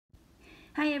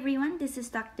Hi everyone, this is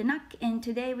Dr. Nuck, and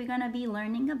today we're going to be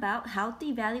learning about how to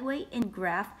evaluate and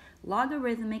graph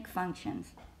logarithmic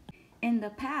functions. In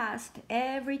the past,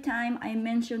 every time I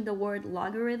mention the word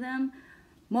logarithm,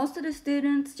 most of the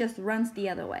students just runs the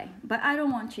other way. But I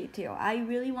don't want you to. I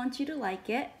really want you to like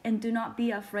it and do not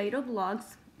be afraid of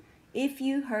logs if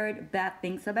you heard bad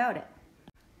things about it.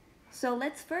 So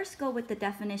let's first go with the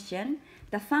definition.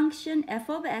 The function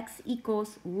f of x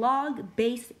equals log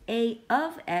base a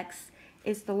of x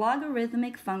is the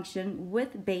logarithmic function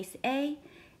with base a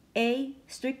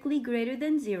strictly greater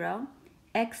than 0,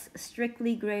 x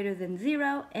strictly greater than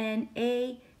 0, and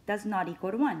a does not equal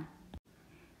to 1.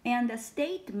 And the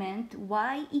statement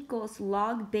y equals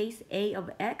log base a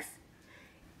of x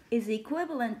is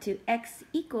equivalent to x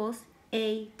equals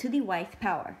a to the yth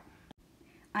power.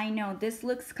 I know this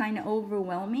looks kind of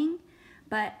overwhelming,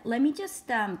 but let me just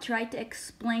try to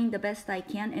explain the best I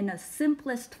can in the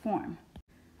simplest form.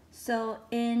 So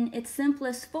in its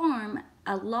simplest form,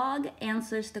 a log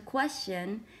answers the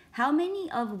question, how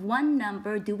many of one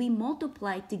number do we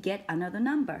multiply to get another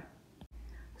number?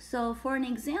 So for an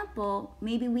example,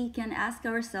 maybe we can ask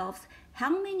ourselves,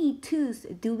 how many 2's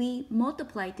do we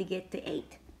multiply to get to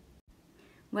 8?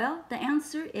 Well, the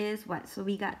answer is what? So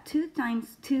we got 2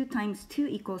 times 2 times 2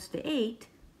 equals to 8.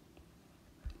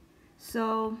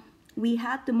 So we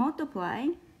had to multiply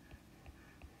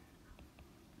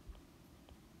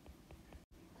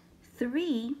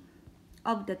 3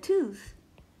 of the 2's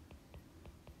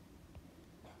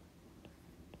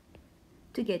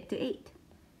to get to 8.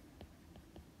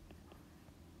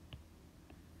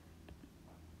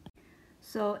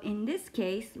 So in this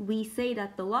case, we say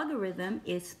that the logarithm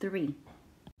is 3.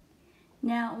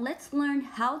 Now let's learn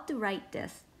how to write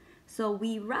this. So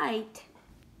we write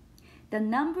the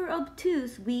number of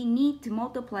 2's we need to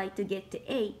multiply to get to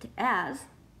 8 as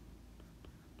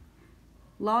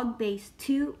log base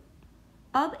 2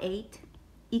 of 8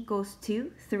 equals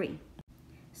to 3.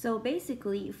 So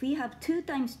basically, if we have 2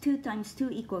 times 2 times 2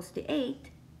 equals to 8,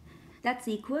 that's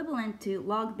equivalent to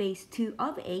log base 2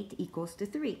 of 8 equals to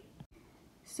 3.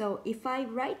 So if I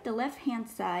write the left-hand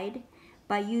side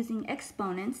by using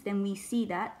exponents, then we see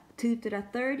that 2 to the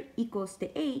third equals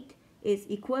to 8 is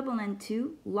equivalent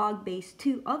to log base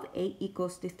 2 of 8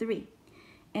 equals to 3.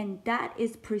 And that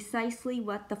is precisely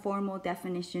what the formal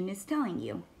definition is telling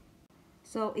you.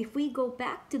 So if we go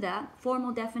back to that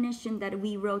formal definition that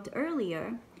we wrote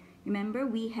earlier, remember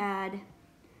we had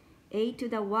a to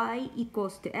the y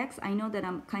equals to x. I know that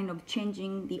I'm kind of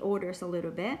changing the orders a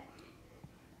little bit.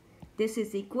 This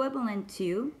is equivalent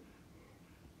to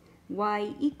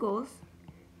y equals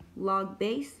log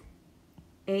base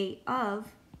a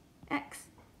of x.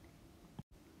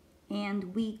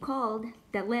 And we called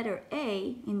the letter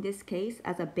a in this case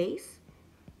as a base.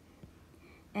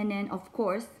 And then of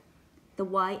course, the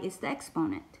y is the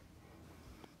exponent.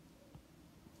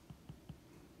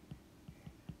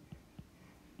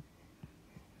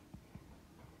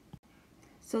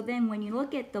 So then when you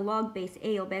look at the log base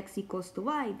a of x equals to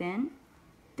y, then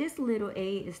this little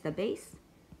a is the base,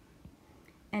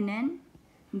 and then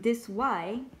this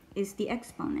y is the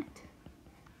exponent.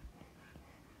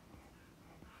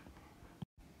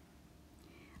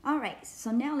 Alright,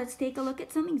 so now let's take a look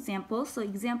at some examples. So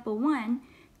example 1,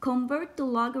 convert to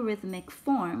logarithmic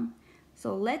form.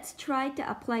 So let's try to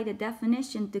apply the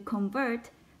definition to convert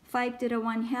 5 to the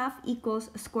 1/2 equals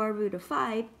square root of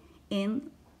 5 in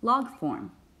log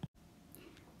form.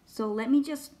 So let me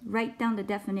just write down the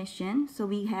definition. So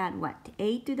we had what?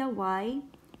 A to the y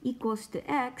equals to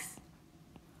x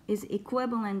is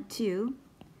equivalent to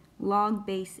log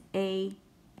base a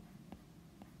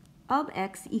of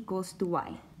x equals to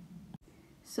y.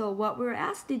 So what we're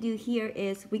asked to do here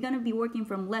is we're going to be working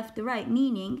from left to right,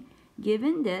 meaning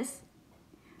given this,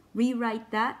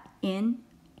 rewrite that in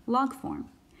log form.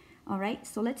 All right,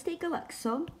 so let's take a look.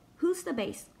 So who's the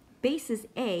base? Base is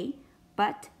a,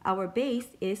 but our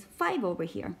base is 5 over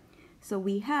here. So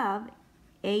we have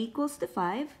a equals to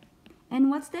 5, and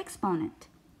what's the exponent?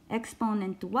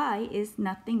 Exponent y is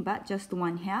nothing but just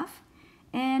 1/2,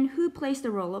 and who plays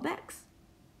the role of x?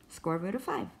 Square root of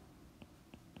 5.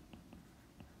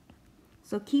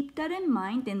 So keep that in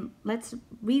mind, and let's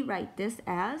rewrite this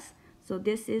as, so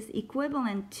this is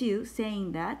equivalent to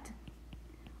saying that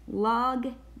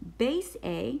log base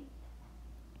a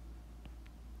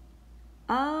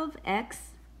of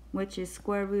x, which is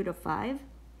square root of 5,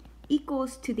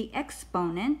 equals to the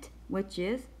exponent, which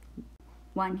is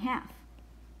 1/2.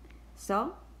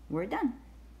 So we're done.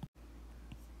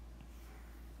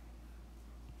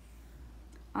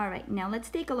 All right, now let's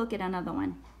take a look at another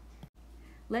one.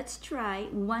 Let's try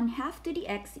 1/2 to the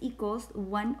x equals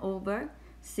 1 over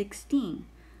 16.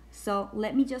 So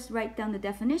let me just write down the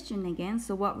definition again.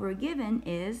 So what we're given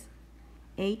is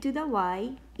a to the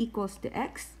y equals to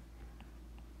x.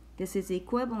 This is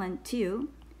equivalent to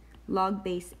log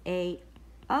base a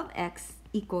of x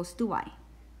equals to y.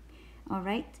 All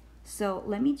right, so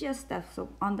let me just, so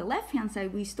on the left hand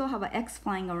side, we still have an x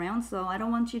flying around, so I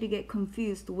don't want you to get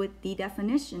confused with the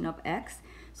definition of x.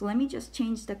 So let me just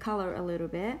change the color a little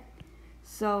bit.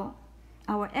 So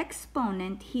our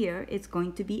exponent here is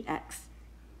going to be x.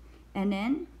 And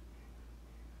then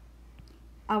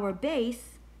our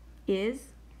base is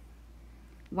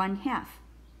 1/2.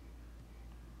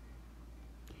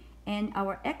 And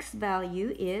our x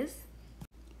value is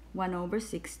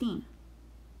 1/16.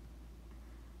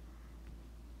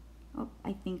 Oh,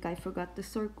 I think I forgot to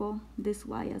circle this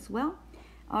y as well.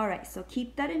 All right, so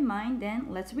keep that in mind, then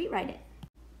let's rewrite it.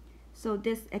 So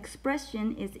this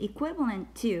expression is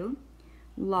equivalent to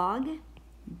log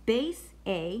base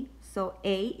a, so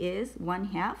a is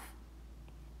 1/2.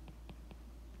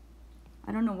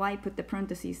 I don't know why I put the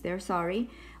parentheses there, sorry.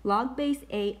 Log base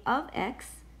a of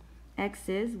x, x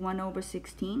is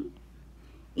 1/16,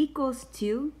 equals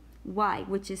to y,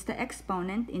 which is the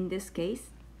exponent. In this case,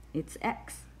 it's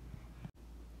x.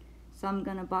 So I'm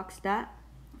gonna box that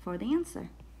for the answer.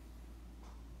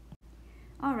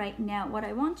 All right, now what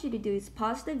I want you to do is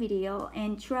pause the video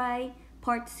and try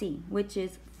part C, which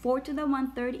is 4 to the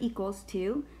 1/3 equals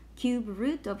to cube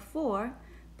root of 4.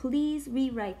 Please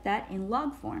rewrite that in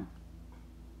log form.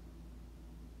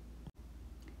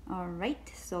 All right,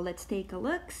 so let's take a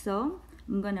look. So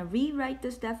I'm gonna rewrite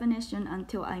this definition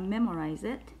until I memorize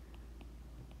it.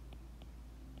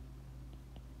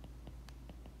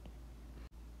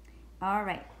 All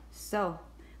right, so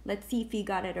let's see if you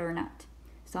got it or not.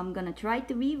 So I'm gonna try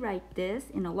to rewrite this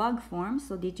in a log form.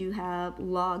 So did you have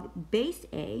log base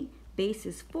a, base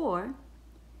is 4,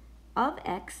 of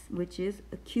x, which is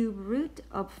a cube root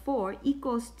of 4,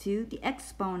 equals to the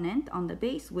exponent on the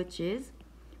base, which is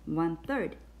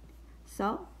 1/3.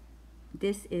 So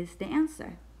this is the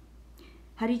answer.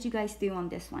 How did you guys do on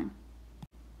this one?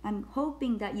 I'm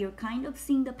hoping that you're kind of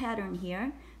seeing the pattern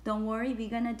here. Don't worry, we're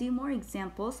gonna do more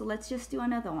examples, so let's just do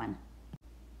another one.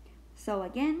 So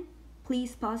again,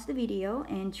 please pause the video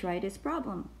and try this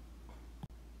problem.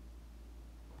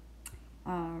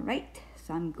 All right,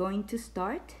 so I'm going to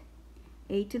start.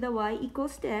 A to the y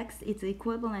equals to x. It's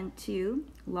equivalent to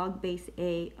log base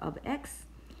a of x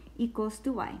equals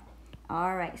to y.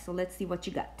 All right, so let's see what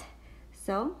you got.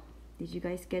 So did you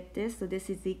guys get this? So this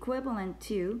is equivalent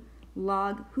to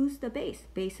log, who's the base?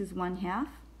 Base is 1/2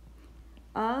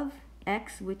 of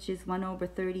x, which is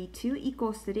 1/32,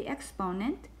 equals to the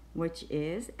exponent, which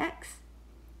is x.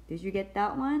 Did you get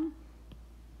that one?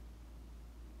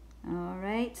 All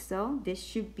right, so this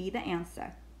should be the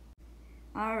answer.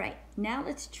 All right, now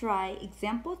let's try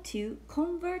example 2,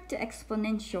 convert to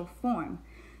exponential form.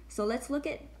 So let's look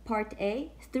at part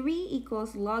A. 3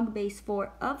 equals log base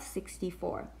 4 of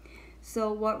 64.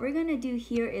 So what we're gonna do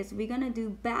here is we're gonna do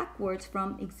backwards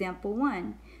from example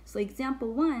 1. So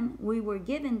example 1, we were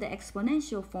given the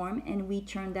exponential form and we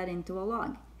turned that into a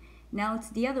log. Now it's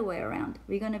the other way around.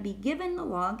 We're gonna be given the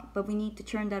log, but we need to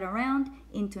turn that around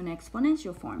into an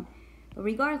exponential form. But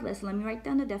regardless, let me write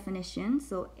down the definition.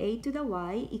 So a to the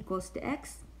y equals to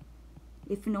x,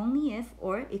 if and only if,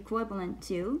 or equivalent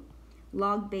to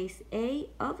log base a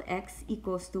of x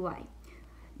equals to y.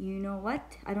 You know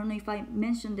what? I don't know if I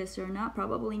mentioned this or not.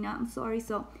 Probably not. I'm sorry.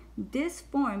 So this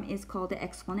form is called the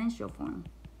exponential form.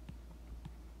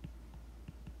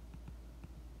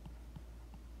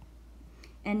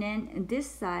 And then this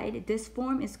side, this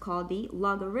form is called the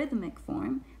logarithmic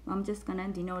form. I'm just going to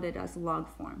denote it as log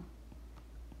form.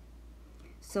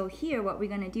 So here what we're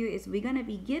going to do is we're going to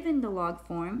be given the log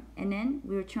form, and then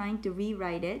we're trying to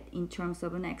rewrite it in terms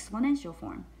of an exponential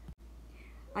form.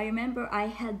 I remember I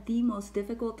had the most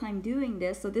difficult time doing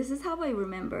this, so this is how I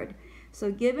remembered.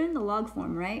 So given the log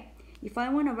form, right? If I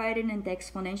want to write it in the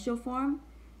exponential form,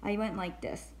 I went like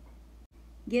this.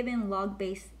 Given log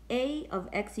base a of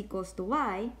x equals to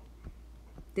y,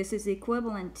 this is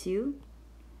equivalent to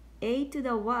a to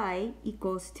the y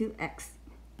equals to x.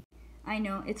 I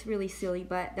know it's really silly,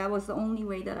 but that was the only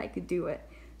way that I could do it.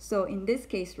 So in this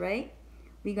case, right,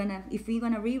 if we're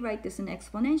gonna rewrite this in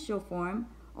exponential form,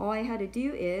 all I had to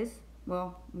do is,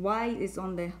 well, y is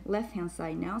on the left hand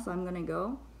side now, so I'm gonna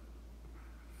go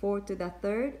 4 to the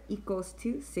 3rd equals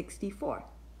to 64,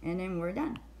 and then we're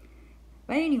done.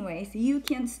 But anyways, you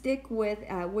can stick with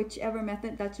whichever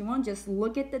method that you want. Just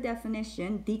look at the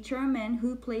definition, determine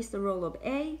who plays the role of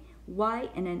a, y,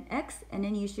 and then x, and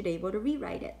then you should be able to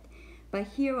rewrite it. But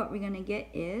here what we're gonna get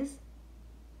is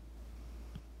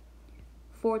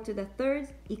 4 to the third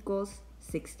equals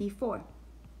 64.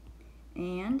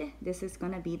 And this is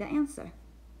going to be the answer.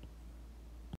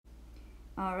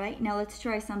 Alright, now let's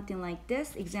try something like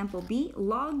this. Example B,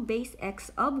 log base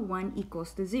x of 1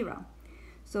 equals to 0.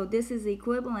 So this is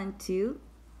equivalent to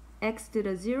x to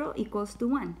the 0 equals to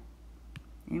 1.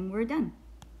 And we're done.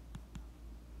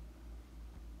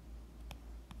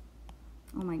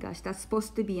 Oh my gosh, that's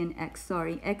supposed to be an x,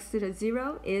 sorry. X to the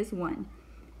 0 is 1.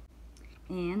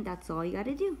 And that's all you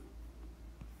gotta do.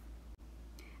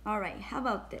 Alright, how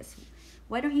about this?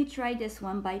 Why don't you try this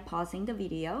one by pausing the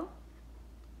video?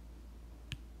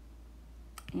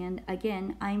 And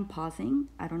again, I'm pausing.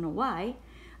 I don't know why.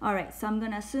 Alright, so I'm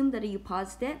gonna assume that you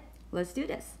paused it. Let's do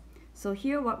this. So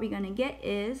here what we're gonna get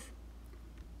is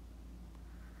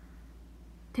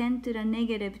 10 to the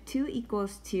negative 2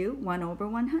 equals to 1 over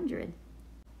 100.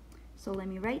 So let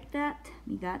me write that.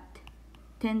 We got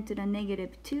 10 to the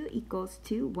negative 2 equals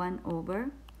to 1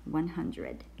 over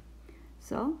 100.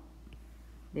 So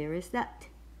there is that.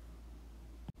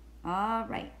 All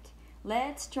right,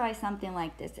 let's try something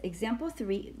like this. Example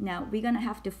 3, now we're gonna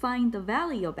have to find the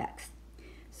value of x.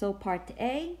 So part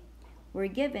A, we're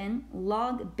given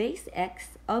log base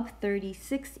x of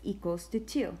 36 equals to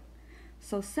 2.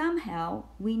 So somehow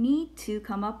we need to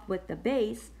come up with the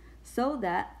base so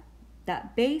that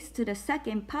that base to the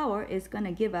second power is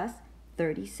gonna give us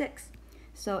 36.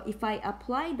 So if I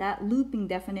apply that looping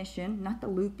definition, not the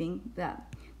looping, the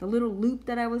little loop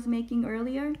that I was making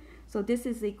earlier, so this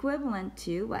is equivalent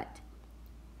to what?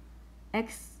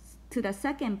 X to the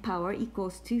second power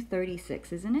equals to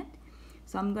 36, isn't it?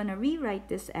 So I'm going to rewrite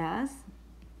this as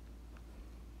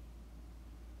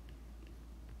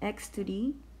x to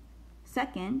the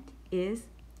second is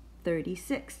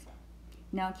 36.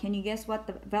 Now can you guess what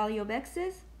the value of x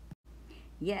is?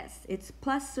 Yes, it's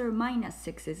plus or minus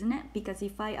 6, isn't it? Because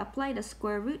if I apply the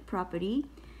square root property,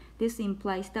 this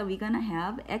implies that we're going to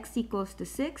have x equals to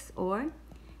 6 or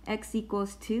x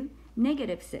equals to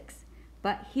negative 6.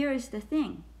 But here's the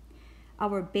thing.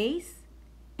 Our base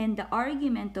and the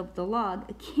argument of the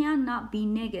log cannot be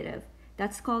negative.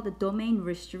 That's called the domain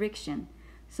restriction.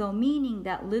 So meaning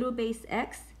that little base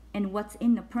x and what's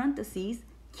in the parentheses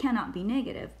cannot be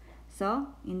negative. So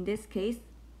in this case,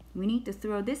 we need to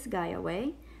throw this guy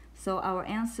away. So our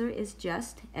answer is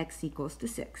just x equals to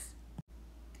 6.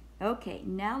 Okay,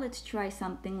 now let's try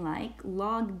something like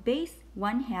log base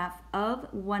 1/2 of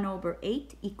 1 over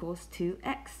 8 equals to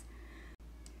x.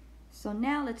 So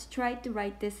now let's try to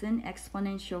write this in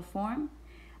exponential form.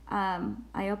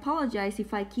 I apologize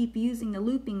if I keep using the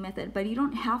looping method, but you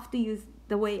don't have to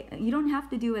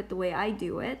do it the way I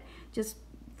do it. Just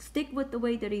stick with the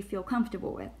way that you feel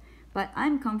comfortable with. But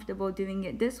I'm comfortable doing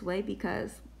it this way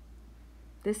because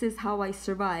this is how I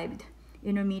survived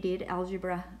intermediate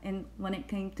algebra and when it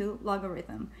came to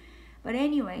logarithm. But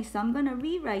anyway, so I'm gonna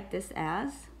rewrite this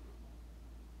as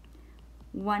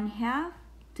 1/2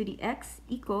 to the x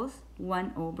equals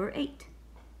 1 over 8.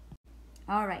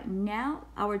 Alright, now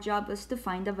our job is to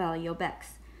find the value of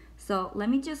x. So let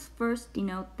me just first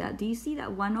denote that. Do you see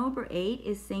that 1 over 8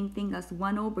 is same thing as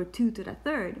 1 over 2 to the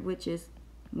third, which is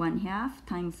 1/2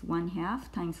 times 1/2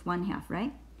 times 1/2,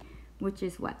 right? Which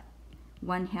is what?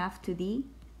 1/2 to the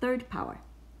third power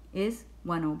is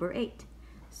 1 over 8.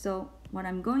 So what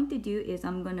I'm going to do is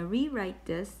I'm going to rewrite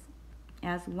this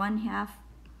as 1/2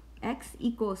 x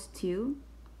equals to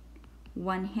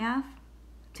 1/2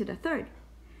 to the third.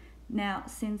 Now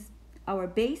since our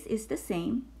base is the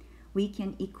same, we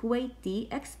can equate the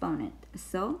exponent.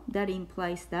 So that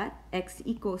implies that x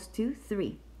equals to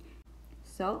 3.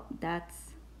 So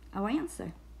that's our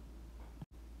answer.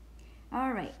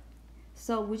 Alright,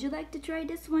 so would you like to try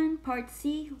this one? Part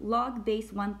C, log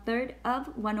base 1/3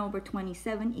 of 1 over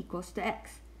 27 equals to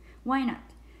x. Why not?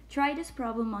 Try this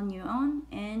problem on your own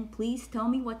and please tell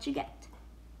me what you get.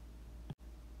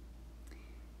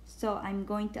 So I'm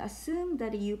going to assume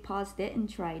that you paused it and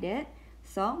tried it.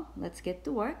 So let's get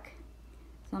to work.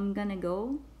 So I'm gonna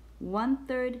go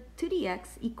 1/3 to the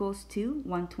x equals to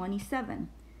 127.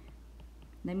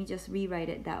 Let me just rewrite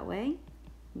it that way.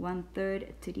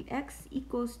 1/3 to the x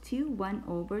equals to 1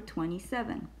 over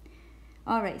 27.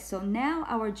 Alright, so now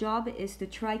our job is to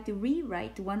try to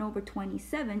rewrite 1 over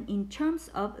 27 in terms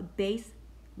of base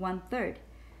 1/3.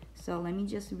 So let me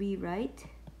just rewrite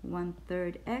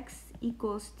 1/3 x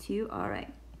equals to,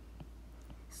 alright.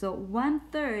 So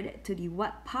 1/3 to the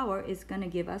what power is going to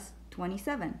give us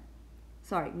 27.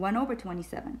 Sorry, 1 over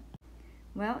 27.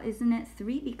 Well, isn't it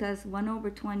 3? Because 1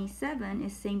 over 27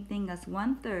 is same thing as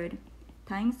 1/3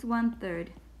 times 1/3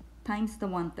 times the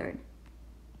 1/3.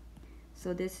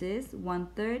 So this is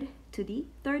 1/3 to the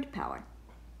third power.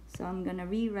 So I'm going to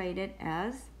rewrite it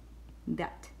as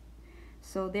that.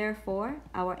 So therefore,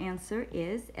 our answer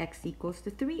is x equals to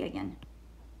 3 again.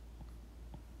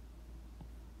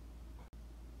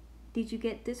 Did you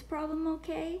get this problem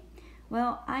okay?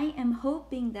 Well, I am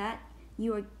hoping that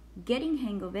you are getting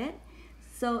hang of it.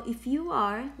 So if you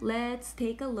are, let's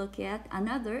take a look at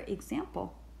another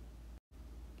example.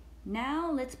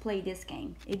 Now let's play this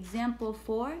game. Example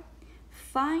 4,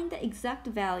 find the exact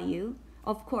value,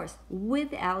 of course,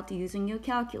 without using your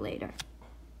calculator.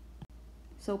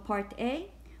 So part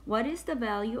A, what is the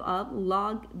value of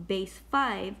log base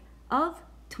 5 of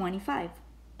 25?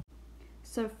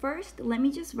 So first, let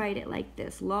me just write it like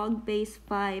this. Log base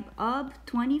 5 of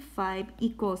 25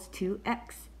 equals to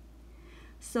x.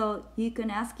 So you can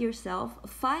ask yourself,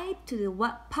 5 to the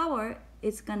what power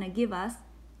is going to give us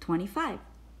 25?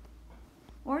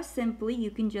 Or simply,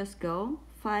 you can just go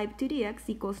 5 to the x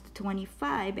equals to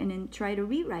 25 and then try to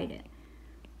rewrite it.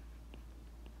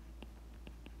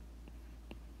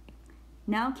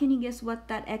 Now can you guess what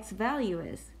that x value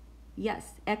is?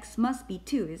 Yes, x must be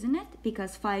 2, isn't it?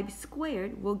 Because 5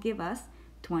 squared will give us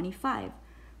 25.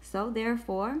 So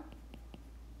therefore,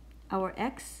 our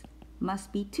x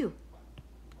must be 2.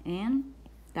 And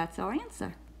that's our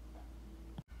answer.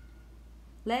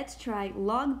 Let's try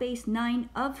log base 9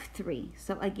 of 3.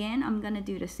 So again, I'm going to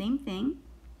do the same thing.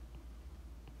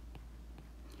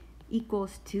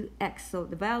 Equals to x. So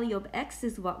the value of x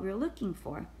is what we're looking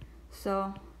for.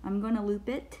 So I'm going to loop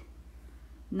it.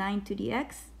 9 to the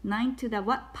x. 9 to the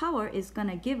what power is going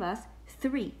to give us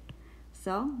 3.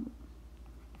 So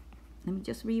let me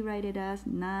just rewrite it as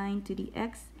 9 to the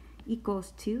x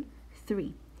equals to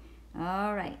 3.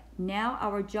 All right, now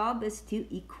our job is to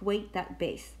equate that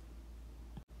base,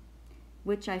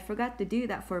 which I forgot to do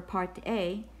that for part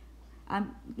A.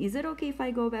 Is it okay if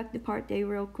I go back to part A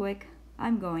real quick?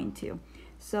 I'm going to.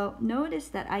 So notice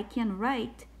that I can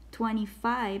write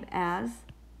 25 as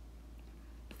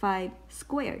 5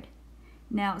 squared.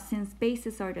 Now since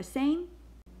bases are the same,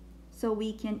 so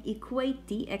we can equate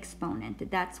the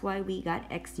exponent. That's why we got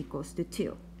x equals to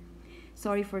 2.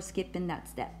 Sorry for skipping that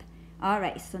step.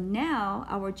 Alright, so now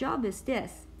our job is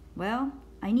this. Well,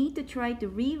 I need to try to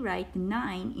rewrite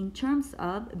 9 in terms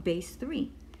of base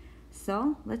 3.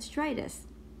 So let's try this.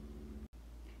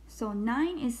 So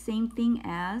 9 is same thing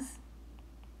as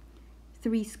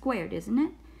 3 squared, isn't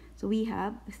it? So we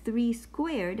have 3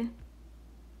 squared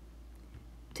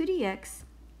to the x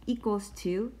equals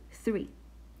to 3.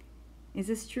 Is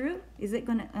this true? Is it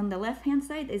gonna, on the left hand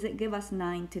side, is it give us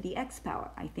 9 to the x power?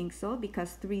 I think so,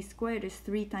 because 3 squared is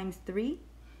 3 times 3,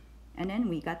 and then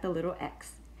we got the little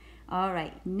x. All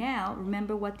right, now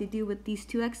remember what to do with these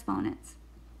two exponents.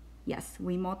 Yes,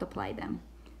 we multiply them.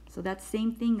 So that's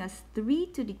same thing as 3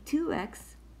 to the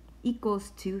 2x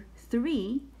equals to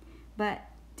 3, but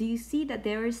do you see that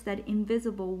there is that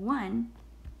invisible 1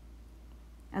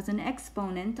 as an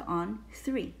exponent on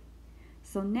 3?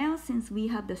 So now since we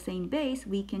have the same base,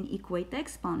 we can equate the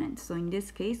exponent. So in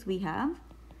this case, we have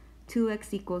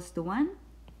 2x equals to 1.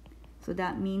 So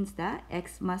that means that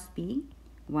x must be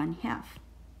 1/2.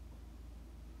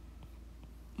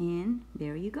 And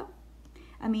there you go.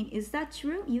 I mean, is that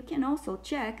true? You can also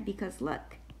check because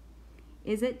look,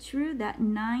 is it true that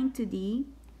 9 to the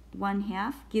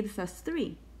 1/2 gives us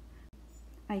 3?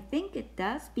 I think it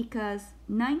does because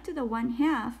 9 to the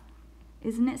 1/2,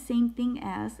 isn't it same thing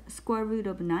as square root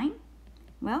of 9?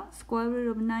 Well, square root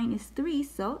of 9 is 3,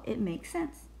 so it makes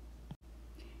sense.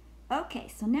 Okay,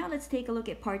 so now let's take a look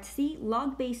at part C,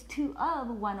 log base 2 of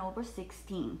 1 over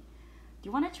 16. Do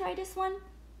you want to try this one?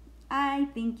 I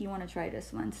think you want to try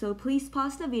this one. So please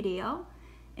pause the video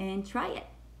and try it.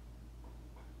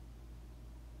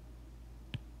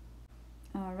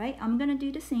 Alright, I'm going to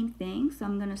do the same thing. So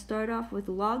I'm going to start off with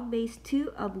log base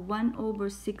 2 of 1 over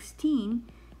 16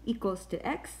 equals to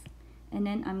x. And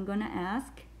then I'm going to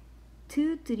ask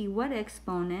 2 to the what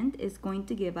exponent is going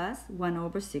to give us 1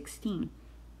 over 16.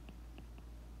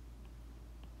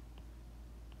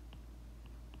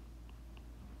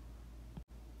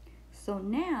 So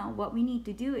now what we need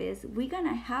to do is we're going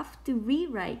to have to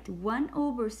rewrite 1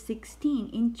 over 16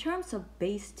 in terms of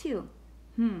base 2.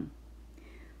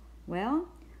 Well,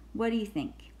 what do you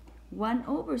think? 1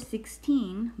 over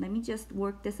 16, let me just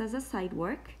work this as a side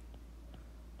work.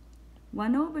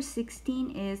 1 over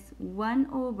 16 is 1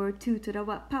 over 2 to the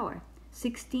what power?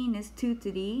 16 is 2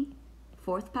 to the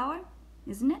 4th power,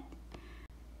 isn't it?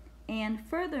 And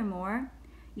furthermore,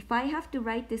 if I have to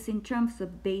write this in terms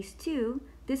of base 2,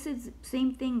 this is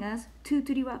same thing as 2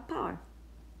 to the what power?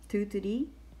 2 to the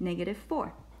negative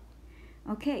 4.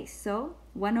 Okay, so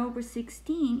 1 over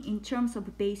 16 in terms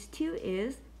of base 2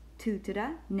 is 2 to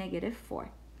the negative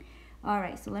 4.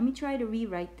 Alright, so let me try to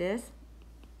rewrite this.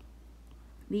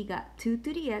 We got 2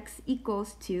 to the x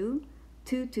equals to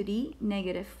 2 to the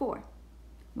negative 4.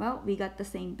 Well, we got the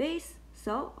same base,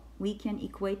 so we can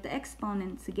equate the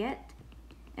exponents to get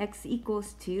x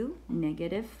equals to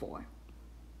negative 4.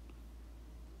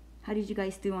 How did you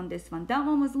guys do on this one? That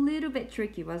one was a little bit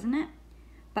tricky, wasn't it?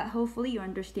 But hopefully you're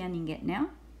understanding it now.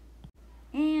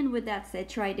 And with that said,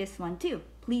 try this one too.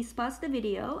 Please pause the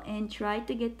video and try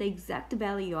to get the exact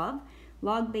value of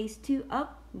log base 2 of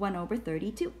 1 over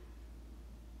 32.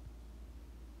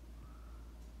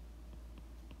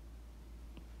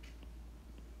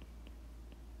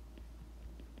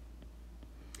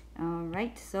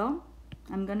 Alright, so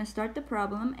I'm going to start the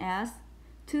problem as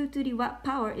 2 to the what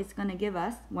power is going to give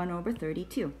us 1 over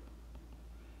 32.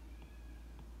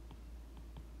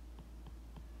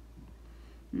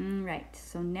 Right,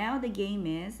 so now the game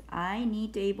is I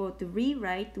need to be able to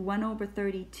rewrite 1 over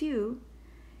 32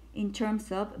 in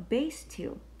terms of base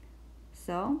 2.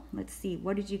 So let's see,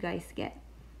 what did you guys get?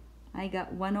 I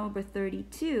got 1 over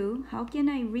 32. How can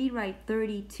I rewrite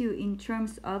 32 in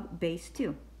terms of base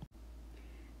 2?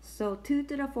 So 2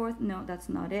 to the 4th, no, that's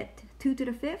not it. 2 to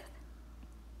the 5th,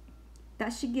 that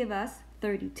should give us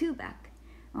 32 back.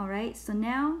 Alright, so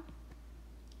now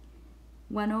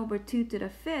 1 over 2 to the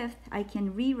 5th, I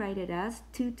can rewrite it as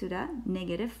 2 to the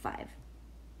negative 5.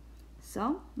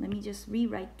 So let me just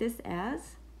rewrite this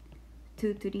as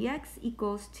 2 to the x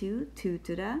equals to 2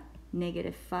 to the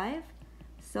negative 5.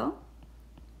 So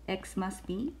x must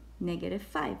be negative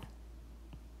 5.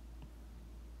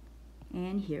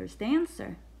 And here's the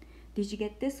answer. Did you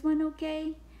get this one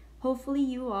okay? Hopefully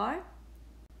you are.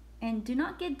 And do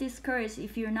not get discouraged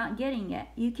if you're not getting it.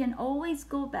 You can always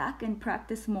go back and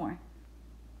practice more.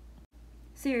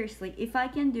 Seriously, if I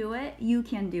can do it, you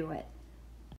can do it.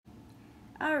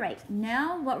 Alright,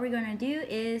 now what we're going to do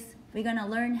is we're going to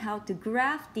learn how to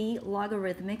graph the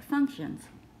logarithmic functions.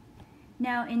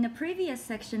 Now in the previous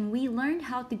section, we learned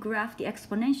how to graph the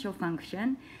exponential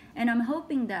function, and I'm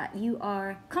hoping that you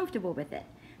are comfortable with it.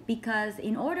 Because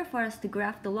in order for us to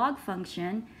graph the log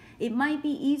function, it might be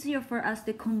easier for us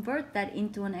to convert that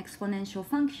into an exponential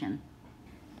function.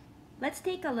 Let's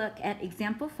take a look at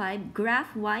example 5,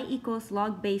 graph y equals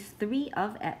log base 3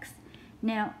 of x.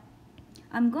 Now,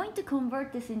 I'm going to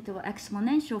convert this into an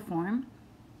exponential form,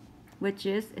 which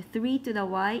is 3 to the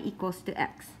y equals to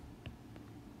x.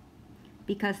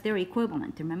 Because they're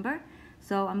equivalent, remember?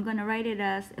 So I'm going to write it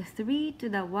as 3 to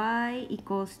the y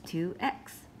equals to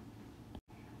x.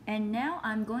 And now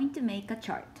I'm going to make a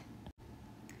chart.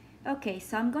 Okay,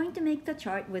 so I'm going to make the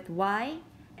chart with y,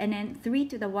 and then 3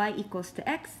 to the y equals to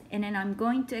x, and then I'm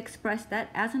going to express that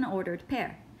as an ordered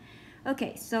pair.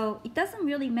 Okay, so it doesn't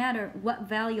really matter what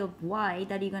value of y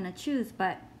that you're going to choose,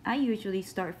 but I usually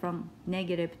start from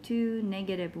 -2,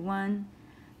 -1,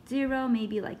 0,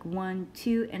 maybe like 1,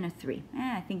 2, and a 3.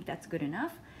 I think that's good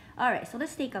enough. Alright, so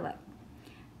let's take a look.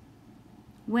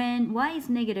 When y is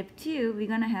 -2, we're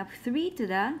going to have 3 to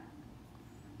the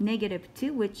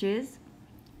 -2, which is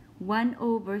 1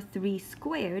 over 3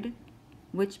 squared,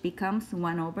 which becomes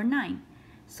 1 over 9.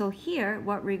 So here,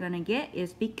 what we're going to get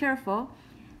is, be careful,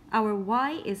 our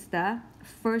y is the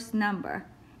first number,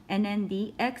 and then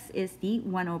the x is the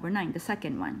 1 over 9, the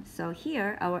second one. So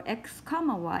here, our x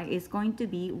comma y is going to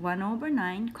be 1 over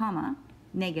 9 comma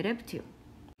 -2.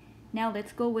 Now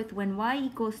let's go with when y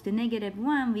equals to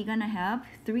 -1, we're going to have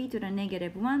 3 to the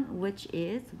 -1, which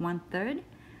is 1/3.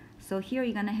 So here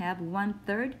you're going to have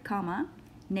 1/3 comma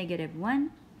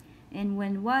 -1. And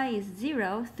when y is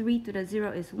 0, 3 to the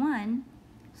 0 is 1.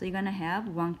 So you're going to have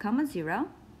 1 comma 0.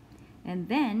 And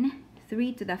then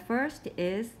 3 to the first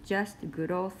is just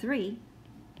good old 3.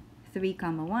 3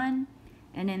 comma 1.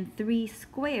 And then 3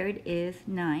 squared is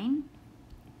 9.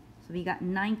 So we got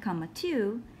 9 comma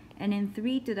 2. And then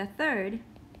 3 to the third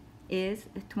is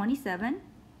 27.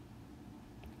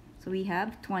 So we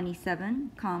have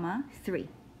 27 comma 3.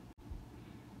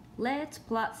 Let's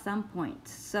plot some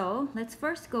points. So let's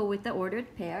first go with the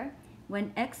ordered pair.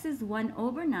 When x is 1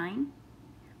 over 9,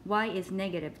 y is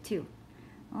 -2.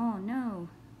 Oh no,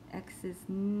 x is,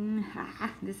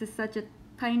 this is such a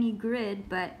tiny grid,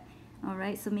 but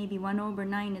alright, so maybe 1 over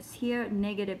 9 is here,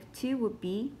 -2 would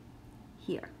be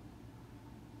here.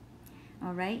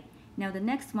 Alright, now the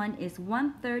next one is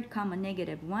 1/3 comma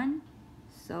 -1,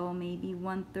 so maybe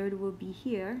 1/3 will be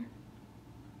here.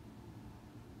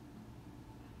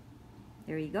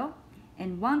 There you go.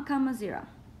 And 1 comma 0.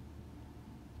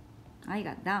 I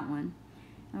got that one.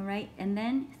 Alright, and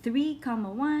then 3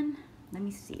 comma 1. Let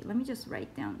me see. Let me just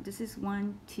write down. This is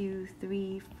 1, 2,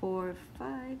 3, 4,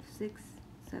 5, 6,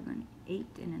 7,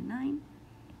 8, and a 9.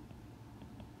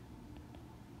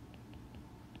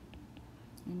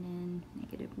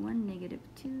 1,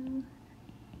 -2.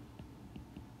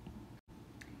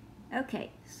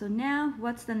 Okay, so now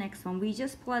what's the next one? We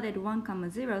just plotted 1,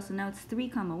 0, so now it's 3,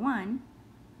 1,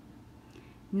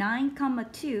 9,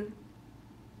 2,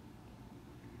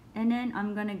 and then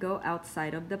I'm gonna go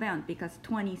outside of the bound because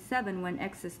 27, when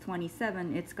x is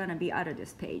 27, it's gonna be out of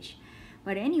this page.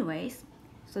 But anyways,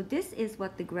 so this is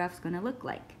what the graph's gonna look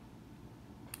like.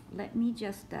 Let me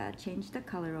just change the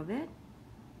color of it.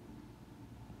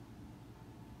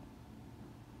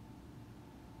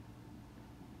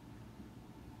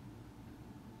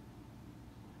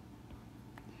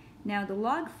 Now the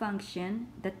log function,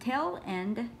 the tail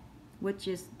end, which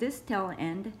is this tail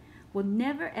end, will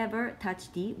never ever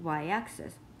touch the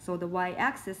y-axis. So the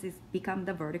y-axis is become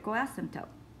the vertical asymptote.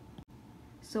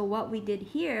 So what we did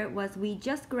here was we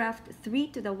just graphed 3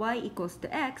 to the y equals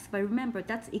to x, but remember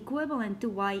that's equivalent to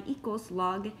y equals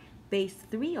log base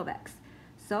 3 of x.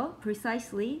 So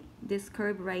precisely this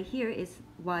curve right here is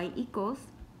y equals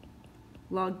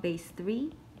log base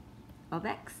 3 of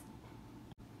x.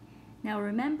 Now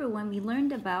remember when we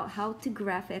learned about how to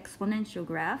graph exponential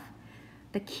graph,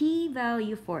 the key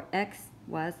value for x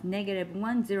was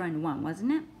 -1, 0, and 1,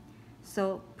 wasn't it?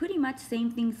 So pretty much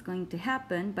same thing's going to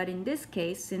happen, but in this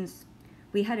case, since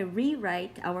we had to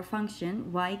rewrite our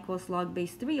function y equals log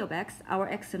base 3 of x, our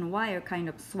x and y are kind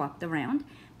of swapped around.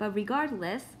 But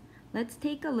regardless, let's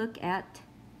take a look at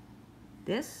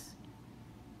this,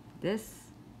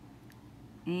 this,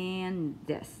 and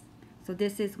this. So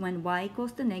this is when y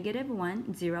equals to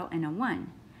 -1, 0, and a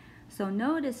 1. So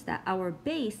notice that our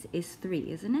base is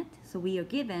 3, isn't it? So we are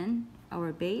given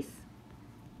our base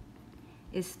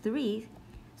is 3.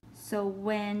 So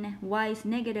when y is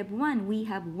 -1, we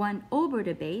have 1 over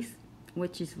the base,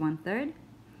 which is 1/3.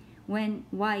 When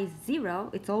y is 0,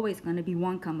 it's always going to be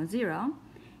 1, 0.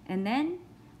 And then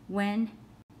when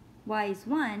y is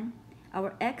 1,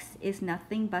 our x is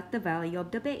nothing but the value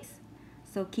of the base.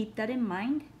 So keep that in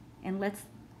mind. And let's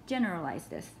generalize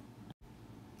this.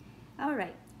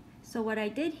 Alright, so what I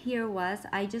did here was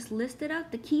I just listed out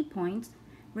the key points.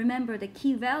 Remember the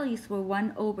key values were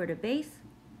 1 over the base,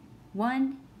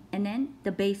 1, and then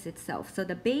the base itself. So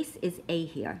the base is a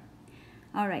here.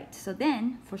 Alright, so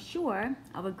then for sure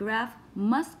our graph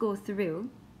must go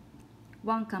through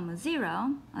 1,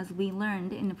 0 as we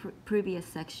learned in the previous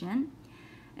section.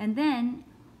 And then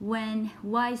when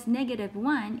y is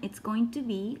 -1, it's going to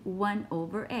be 1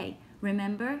 over a.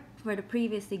 Remember, for the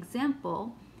previous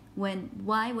example, when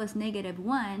y was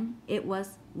 -1, it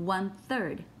was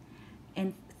 1/3.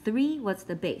 And 3 was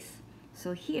the base.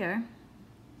 So here,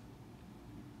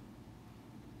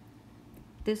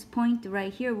 this point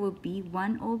right here will be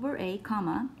 1 over a,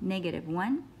 comma,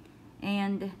 -1.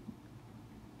 And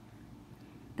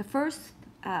the first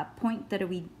point that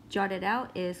we jotted out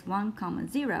is 1,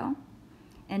 0.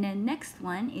 And then next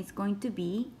one is going to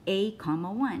be a,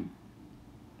 1.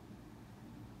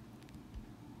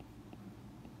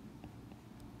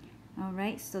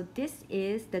 Alright, so this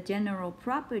is the general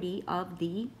property of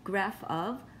the graph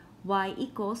of y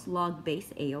equals log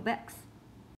base a of x.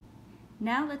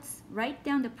 Now let's write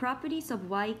down the properties of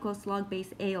y equals log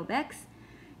base a of x.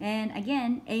 And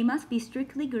again, a must be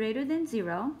strictly greater than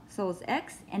 0, so is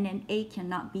x, and then a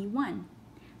cannot be 1.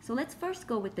 So let's first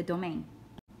go with the domain.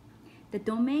 The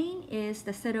domain is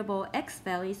the set of all x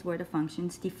values where the function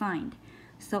is defined.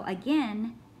 So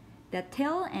again, the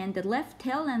tail end, the left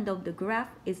tail end of the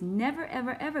graph is never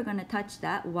ever going to touch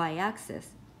that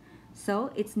y-axis.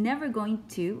 So it's never going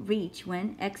to reach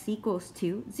when x equals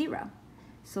to 0.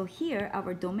 So here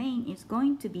our domain is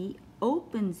going to be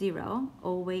open 0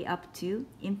 all the way up to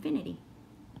infinity.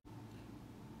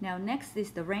 Now next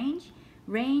is the range.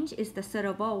 Range is the set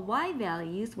of all y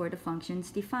values where the function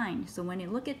is defined. So when you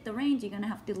look at the range, you're going to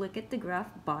have to look at the graph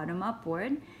bottom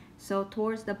upward. So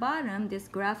towards the bottom, this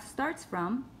graph starts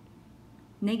from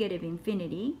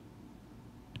 -infinity.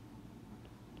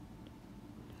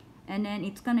 And then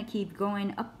it's going to keep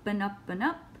going up and up and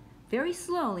up, very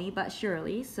slowly but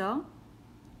surely. So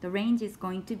the range is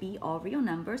going to be all real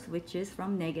numbers, which is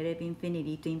from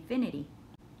 -infinity to infinity.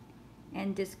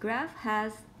 And this graph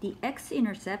has the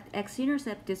x-intercept.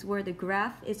 X-intercept is where the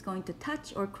graph is going to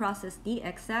touch or crosses the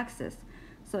x-axis.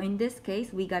 So in this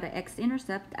case, we got an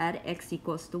x-intercept at x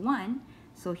equals to 1.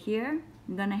 So here,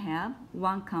 I'm going to have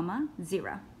 1,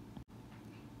 0.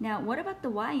 Now, what about the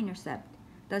y-intercept?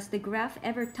 Does the graph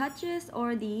ever touches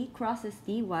or crosses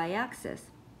the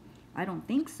y-axis? I don't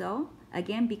think so.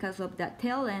 Again, because of that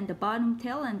tail end, the bottom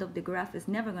tail end of the graph is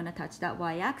never going to touch that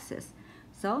y-axis.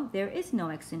 So there is no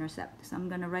x-intercept. So I'm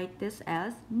going to write this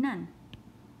as none.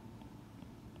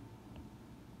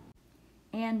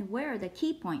 And where are the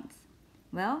key points?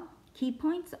 Well, key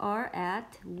points are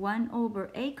at 1 over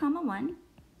a comma 1,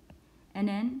 and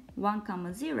then 1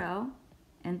 comma 0,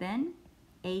 and then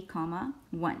a comma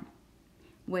 1,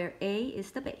 where a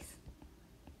is the base.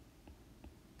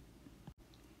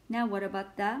 Now what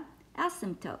about the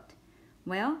asymptote?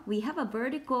 Well, we have a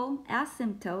vertical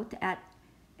asymptote at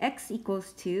x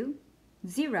equals to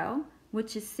 0,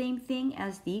 which is same thing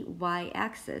as the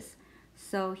y-axis.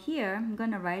 So here, I'm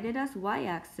going to write it as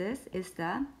y-axis is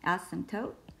the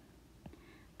asymptote.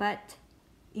 But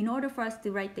in order for us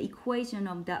to write the equation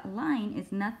of that line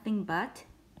is nothing but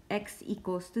x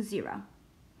equals to 0.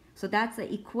 So that's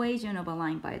the equation of a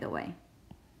line, by the way.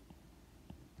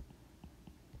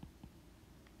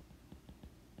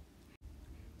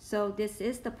 So this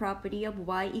is the property of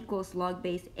y equals log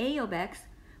base a of x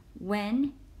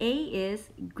when a is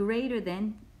greater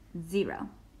than 0.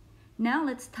 Now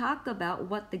let's talk about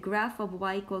what the graph of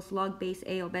y equals log base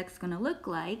a of x is going to look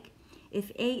like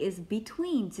if a is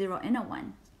between 0 and a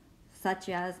 1, such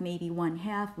as maybe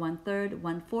 1/2, 1/3,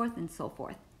 1/4, and so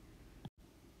forth.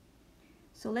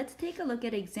 So let's take a look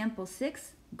at example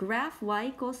 6, graph y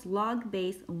equals log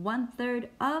base 1/3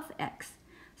 of x.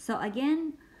 So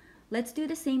again, let's do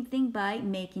the same thing by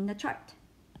making the chart.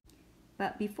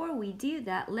 But before we do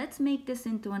that, let's make this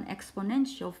into an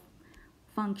exponential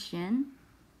function.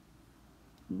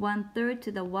 1/3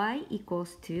 to the y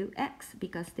equals to x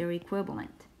because they're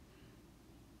equivalent.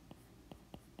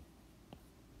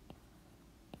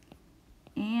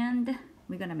 And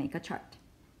we're going to make a chart.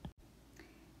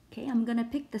 Okay, I'm going to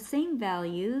pick the same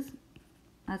values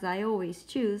as I always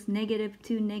choose,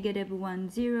 -2, -1,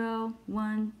 0,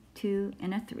 1, 2,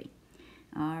 and a 3.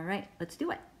 All right, let's do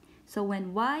it. So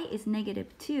when y is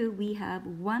 -2, we have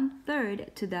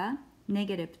 1/3 to the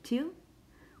 -2.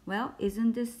 Well,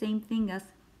 isn't this same thing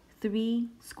as 3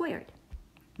 squared,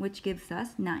 which gives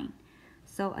us 9.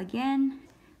 So again,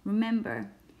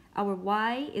 remember, our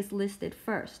y is listed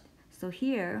first. So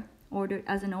here, ordered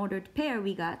as an ordered pair,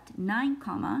 we got 9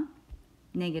 comma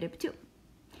 -2.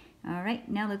 All right,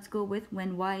 now let's go with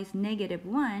when y is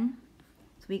 -1.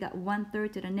 So we got 1/3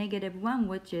 to the -1,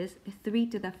 which is 3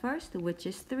 to the first, which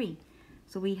is 3.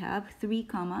 So we have 3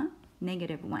 comma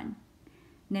 -1.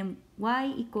 Then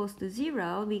y equals to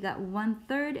 0, we got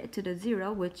 1/3 to the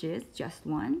 0, which is just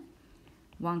 1.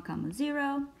 1 comma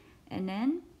 0. And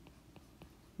then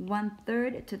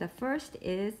 1/3 to the first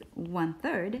is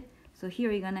 1/3. So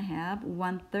here you're going to have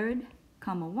 1/3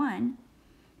 comma 1.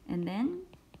 And then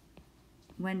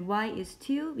when y is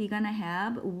 2, we're going to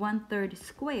have 1/3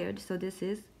 squared. So this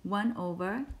is 1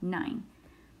 over 9.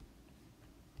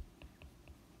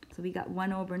 So we got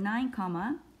 1 over 9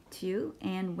 comma 2.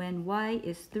 And when y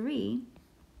is 3,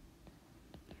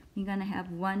 you're going to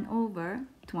have 1 over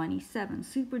 27.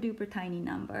 Super duper tiny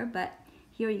number. But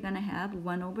here you're going to have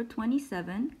 1 over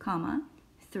 27 comma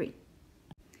 3.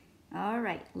 All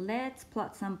right, let's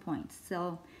plot some points.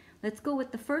 So let's go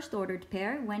with the first ordered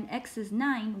pair. When x is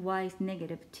 9, y is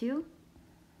 -2.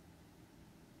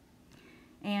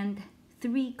 And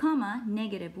 3 comma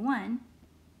 -1.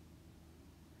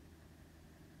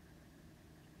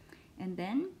 And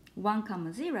then 1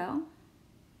 comma 0.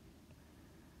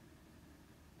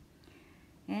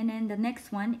 And then the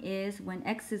next one is when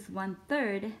x is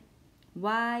 1/3,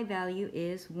 y value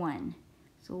is 1.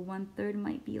 So 1/3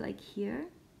 might be like here.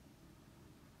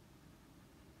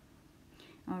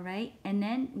 All right, and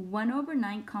then 1 over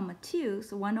 9 comma 2.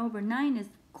 So 1 over 9 is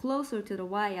closer to the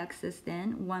y-axis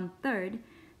than 1/3.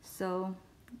 So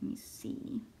let me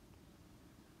see.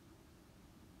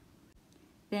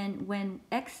 Then when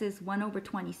x is 1 over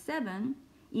 27,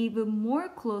 even more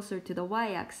closer to the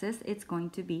y-axis, it's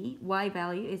going to be, y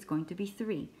value is going to be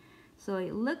 3. So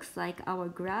it looks like our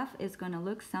graph is going to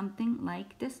look something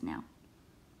like this now.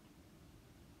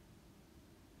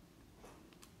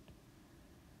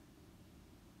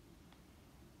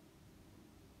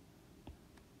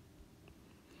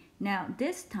 Now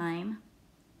this time,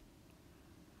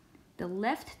 the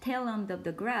left tail end of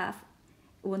the graph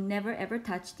will never ever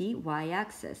touch the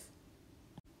y-axis.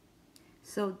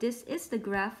 So this is the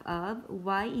graph of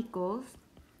y equals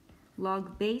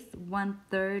log base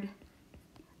 1/3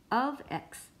 of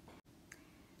x.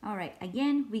 All right,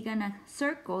 again, we're gonna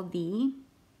circle the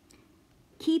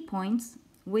key points,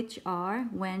 which are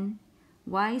when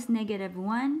y is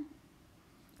 -1,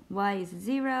 y is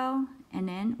 0, and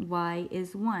then y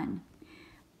is 1.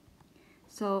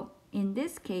 So in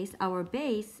this case, our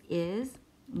base is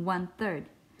 1/3.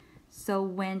 So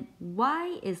when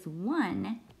y is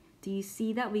 1, do you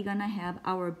see that we're gonna have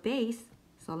our base?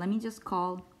 So let me just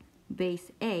call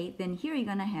base a. Then here you're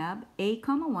gonna have a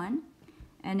comma 1,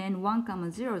 and then 1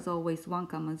 comma 0 is always 1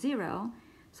 comma 0.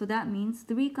 So that means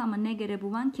 3 comma negative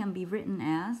 1 can be written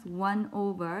as 1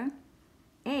 over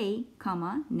a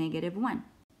comma negative 1.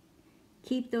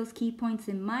 Keep those key points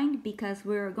in mind because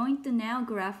we're going to now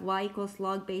graph y equals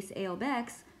log base a of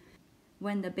x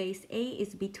when the base a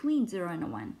is between 0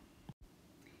 and 1.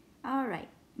 Alright,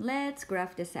 let's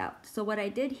graph this out. So what I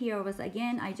did here was,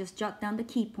 again, I just jot down the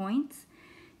key points.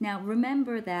 Now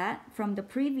remember that from the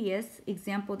previous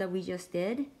example that we just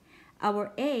did,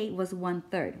 our a was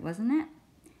 1/3, wasn't it?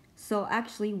 So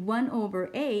actually 1 over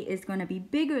a is going to be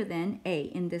bigger than a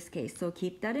in this case. So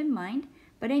keep that in mind.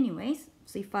 But anyways,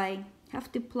 so if I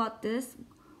have to plot this,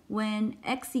 when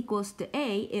x equals to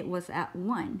a, it was at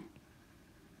 1.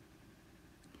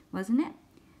 Wasn't it?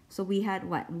 So we had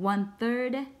what?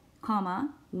 1/3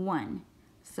 comma 1.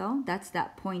 So that's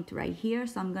that point right here.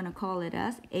 So I'm going to call it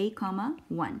as a comma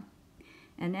 1.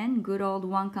 And then good old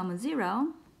 1 comma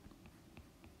 0.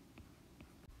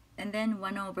 And then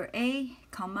 1 over a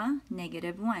comma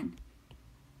negative 1.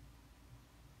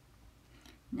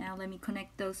 Now let me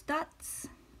connect those dots.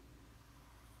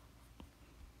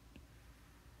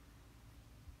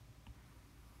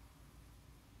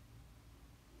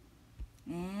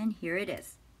 And here it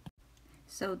is.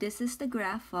 So this is the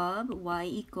graph of y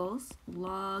equals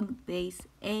log base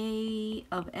a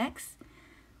of x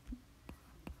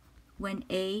when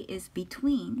a is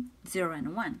between 0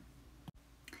 and 1.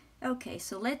 Okay,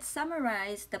 so let's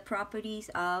summarize the properties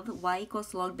of y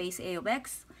equals log base a of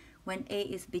x when a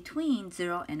is between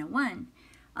 0 and 1.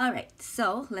 Alright,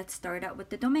 so let's start out with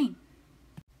the domain.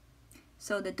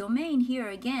 So the domain here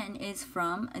again is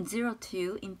from 0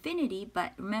 to infinity,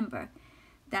 but remember,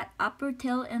 that upper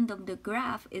tail end of the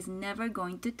graph is never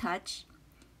going to touch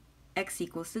x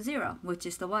equals to 0, which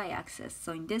is the y-axis.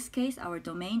 So in this case, our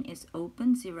domain is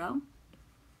open 0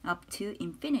 up to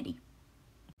infinity.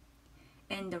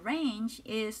 And the range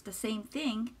is the same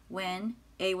thing when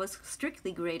a was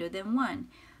strictly greater than 1.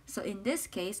 So in this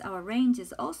case, our range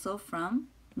is also from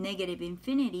negative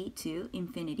infinity to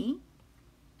infinity.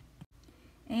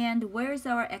 And where's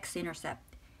our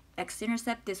x-intercept?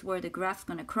 X-intercept is where the graph's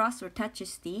going to cross or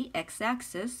touches the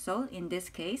x-axis. So in this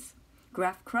case,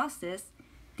 graph crosses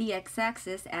the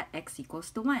x-axis at x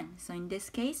equals to 1. So in this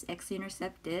case,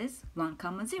 x-intercept is 1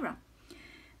 comma 0.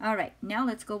 Alright, now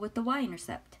let's go with the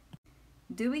y-intercept.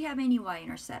 Do we have any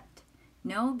y-intercept?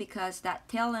 No, because that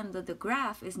tail end of the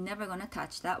graph is never going to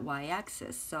touch that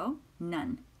y-axis. So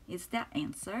none is that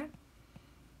answer.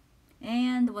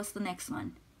 And what's the next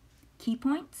one? Key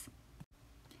points.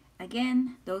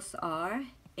 Again, those are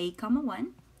a comma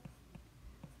 1,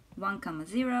 1 comma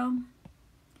 0,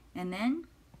 and then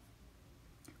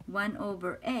 1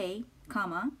 over a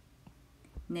comma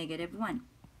negative 1.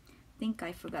 I think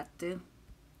I forgot to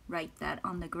write that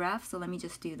on the graph, so let me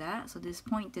just do that. So this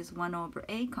point is 1 over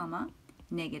a comma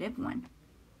negative 1.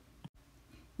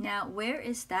 Now where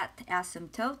is that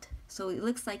asymptote? So it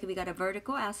looks like we got a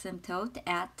vertical asymptote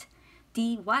at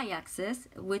the y-axis,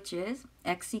 which is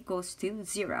x equals to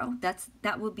 0.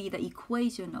 That will be the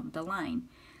equation of the line.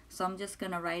 So I'm just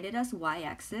going to write it as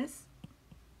y-axis.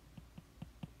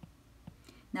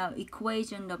 Now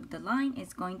equation of the line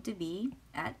is going to be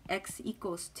at x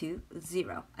equals to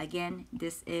 0. Again,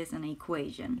 this is an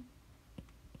equation.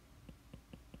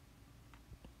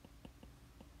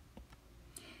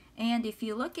 And if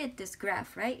you look at this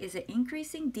graph, right, is it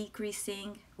increasing,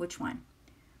 decreasing? Which one?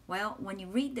 Well, when you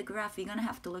read the graph, you're going to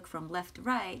have to look from left to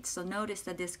right. So notice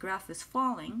that this graph is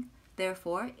falling,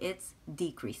 therefore it's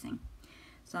decreasing.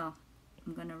 So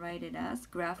I'm going to write it as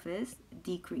graph is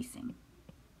decreasing.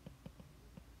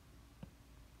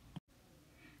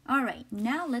 Alright,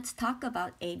 now let's talk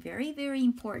about a very, very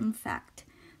important fact.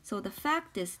 So the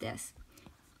fact is this.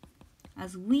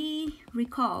 As we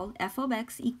recall, f of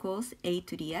x equals a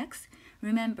to the x.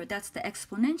 Remember, that's the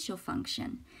exponential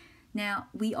function. Now,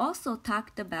 we also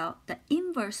talked about the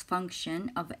inverse function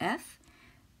of f,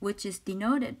 which is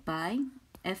denoted by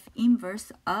f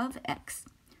inverse of x.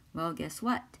 Well, guess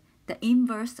what? The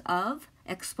inverse of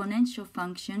exponential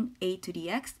function a to the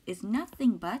x is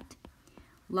nothing but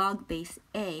log base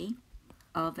a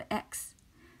of x.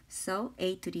 So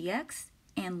a to the x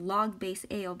and log base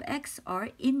a of x are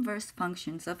inverse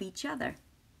functions of each other.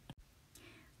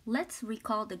 Let's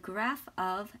recall the graph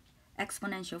of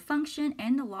exponential function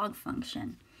and the log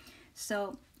function.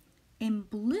 So in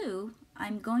blue,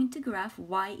 I'm going to graph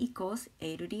y equals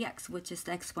a to the x, which is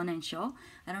the exponential.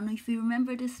 I don't know if you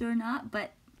remember this or not,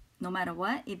 but no matter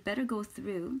what, it better go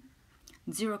through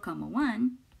 0 comma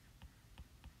 1,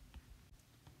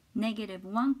 negative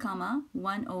 1 comma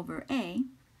 1 over a,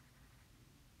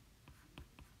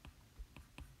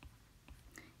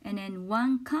 and then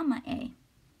 1 comma a.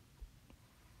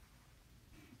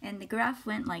 And the graph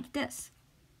went like this.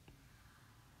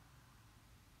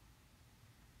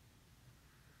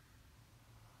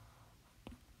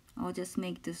 I'll just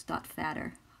make this dot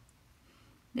fatter.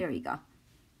 There you go.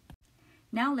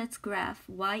 Now let's graph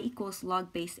y equals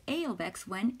log base a of x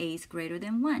when a is greater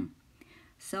than 1.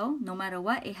 So no matter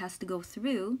what, it has to go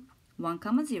through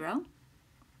 1, 0.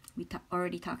 We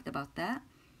already talked about that.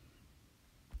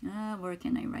 Where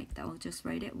can I write that? I'll just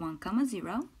write it 1,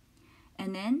 0.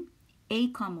 And then a,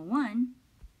 1.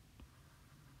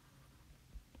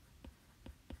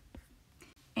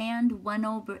 And 1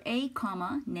 over a,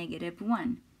 negative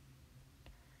 1.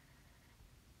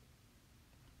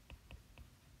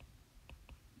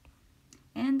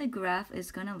 And the graph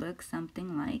is going to look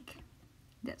something like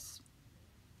this.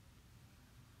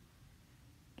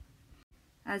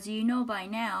 As you know by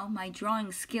now, my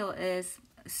drawing skill is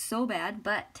so bad,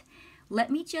 but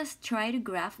let me just try to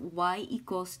graph y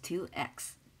equals to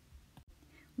x.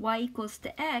 Y equals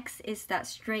to x is that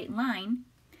straight line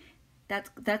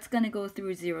that's going to go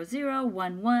through 0, 0,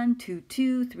 1, 1, 2,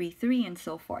 2, 3, 3, and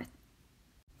so forth.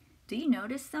 Do you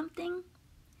notice something?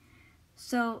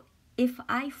 So if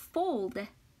I fold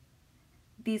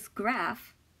this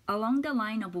graph along the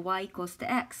line of y equals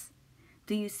to x,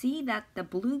 do you see that the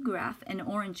blue graph and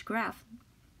orange graph,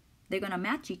 they're going to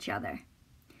match each other?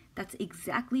 That's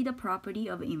exactly the property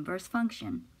of an inverse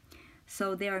function.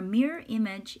 So they are mirror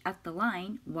image at the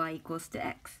line y equals to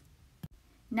x.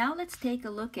 Now let's take a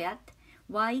look at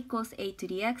y equals a to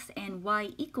the x and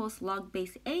y equals log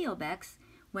base a of x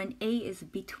when a is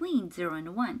between 0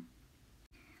 and 1.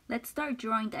 Let's start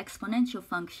drawing the exponential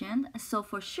function. So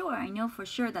for sure, I know for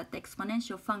sure that the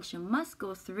exponential function must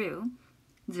go through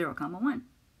 0, 1.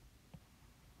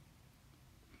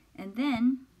 And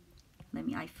then,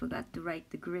 I forgot to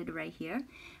write the grid right here.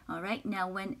 All right, now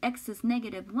when x is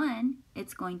negative 1,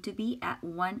 it's going to be at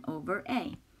 1 over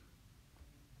a.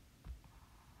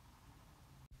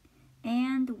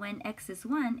 And when x is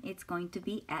 1, it's going to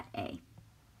be at a.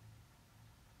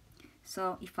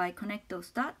 So if I connect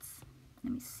those dots,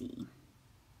 let me see.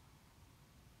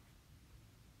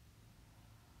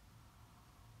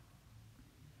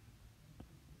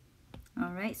 All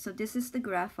right, so this is the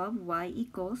graph of y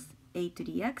equals a to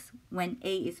the x when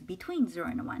a is between 0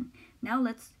 and 1. Now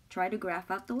let's try to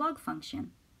graph out the log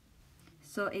function.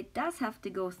 So it does have to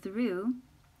go through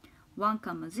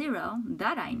 1, 0,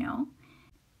 that I know.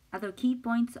 Other key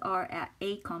points are at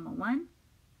a, 1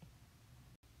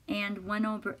 and 1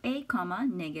 over a,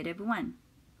 negative 1.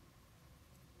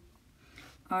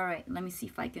 All right, let me see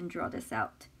if I can draw this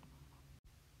out.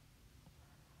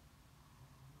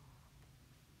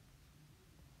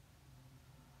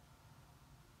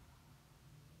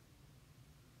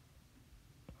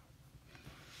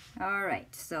 All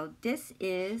right, so this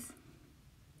is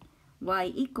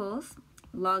y equals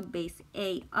log base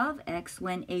a of x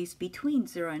when a is between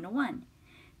 0 and 1.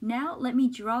 Now let me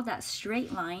draw that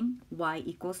straight line y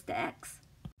equals to x.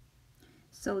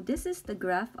 So this is the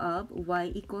graph of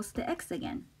y equals to x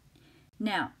again.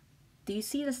 Now, do you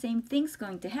see the same thing's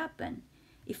going to happen?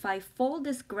 If I fold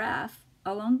this graph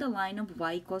along the line of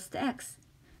y equals to x,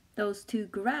 those two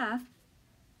graphs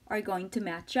are going to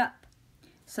match up.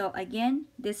 So again,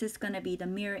 this is going to be the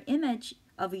mirror image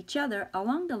of each other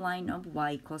along the line of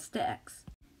y equals to x.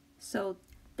 So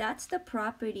that's the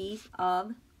properties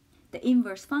of the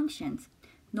inverse functions.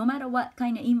 No matter what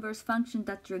kind of inverse function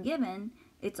that you're given,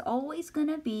 it's always going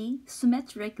to be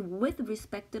symmetric with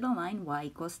respect to the line y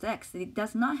equals to x. It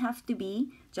does not have to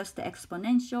be just the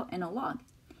exponential and a log.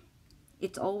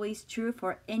 It's always true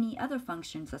for any other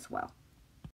functions as well.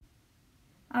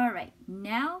 Alright,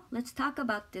 now let's talk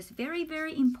about this very,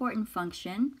 very important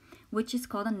function, which is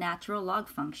called a natural log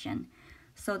function.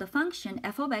 So the function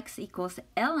f of x equals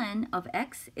ln of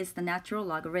x is the natural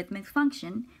logarithmic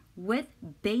function with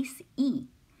base e.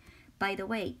 By the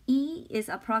way, e is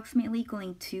approximately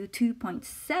equaling to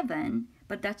 2.7,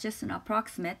 but that's just an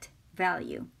approximate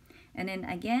value. And then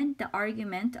again, the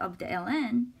argument of the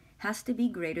ln has to be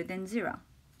greater than 0.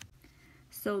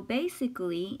 So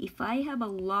basically, if I have a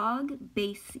log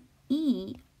base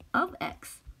e of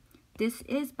x, this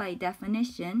is by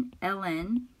definition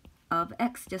ln of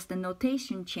x, just the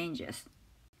notation changes.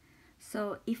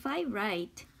 So if I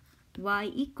write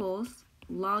y equals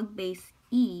log base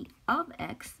e of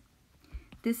x,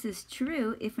 this is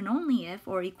true if and only if,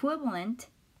 or equivalent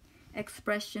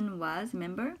expression was,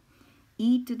 remember,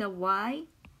 e to the y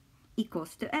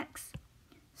equals to x.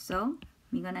 So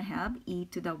we're going to have e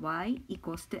to the y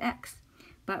equals to x.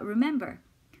 But remember,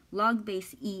 log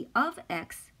base e of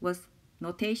x was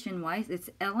notation-wise, it's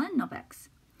ln of x.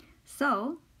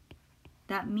 So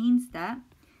that means that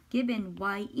given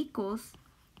y equals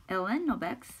ln of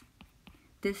x,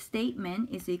 this statement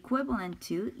is equivalent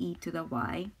to e to the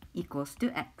y equals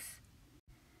to x.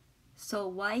 So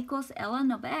y equals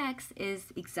ln of x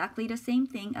is exactly the same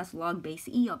thing as log base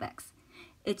e of x.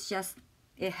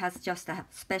 It has just a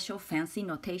special fancy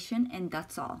notation, and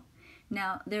that's all.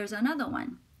 Now there's another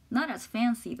one, not as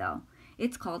fancy though.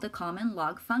 It's called the common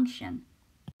log function.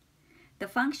 The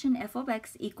function f of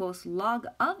x equals log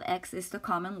of x is the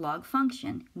common log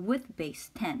function with base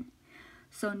 10.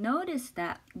 So notice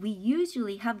that we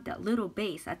usually have that little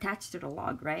base attached to the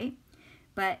log, right?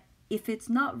 But if it's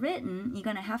not written, you're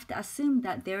going to have to assume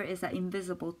that there is an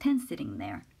invisible 10 sitting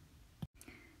there.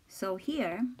 So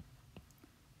here,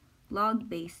 log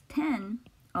base 10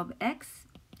 of x,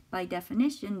 by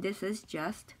definition, this is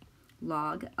just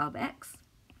log of x.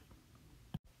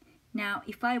 Now,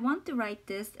 if I want to write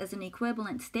this as an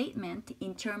equivalent statement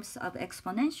in terms of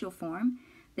exponential form,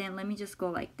 then let me just go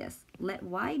like this. Let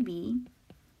y be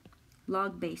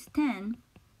log base 10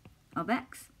 of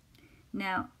x.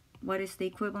 Now, what is the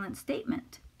equivalent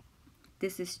statement?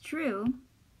 This is true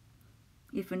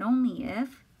if and only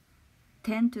if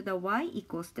 10 to the y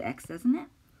equals to x, isn't it?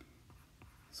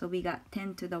 So we got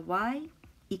 10 to the y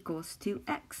equals to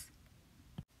x.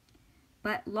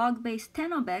 But log base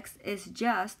 10 of x is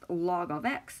just log of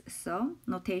x, so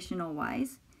notational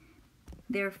wise,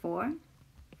 therefore,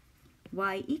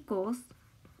 y equals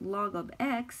log of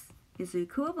x is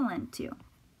equivalent to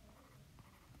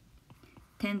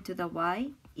 10 to the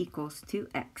y equals to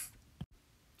x.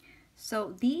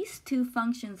 So these two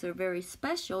functions are very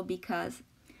special because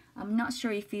I'm not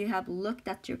sure if you have looked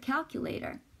at your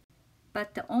calculator,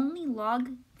 but the only log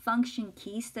function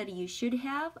keys that you should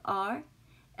have are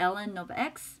ln of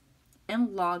x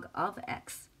and log of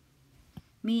x,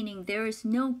 meaning there is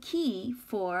no key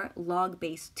for log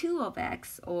base 2 of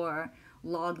x or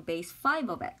log base 5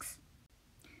 of x.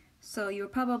 So you're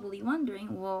probably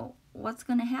wondering, well, what's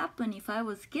going to happen if I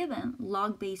was given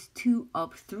log base 2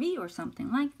 of 3 or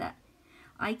something like that?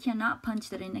 I cannot punch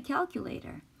that in a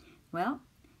calculator. Well,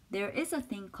 there is a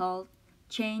thing called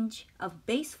change of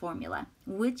base formula,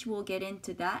 which we'll get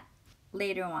into that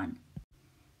later on.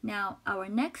 Now, our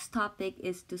next topic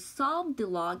is to solve the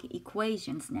log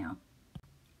equations now.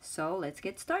 So let's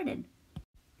get started.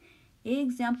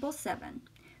 Example 7.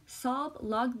 Solve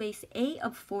log base a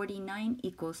of 49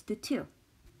 equals to 2.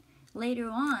 Later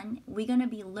on, we're going to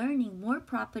be learning more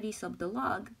properties of the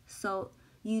log, so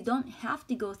you don't have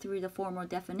to go through the formal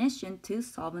definition to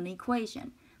solve an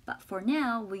equation. But for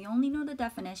now, we only know the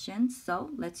definition,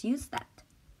 so let's use that.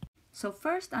 So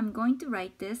first, I'm going to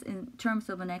write this in terms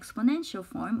of an exponential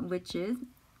form, which is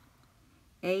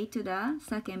a to the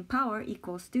second power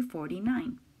equals to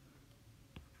 49.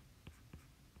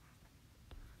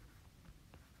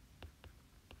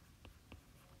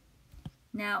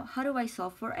 Now, how do I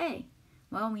solve for a?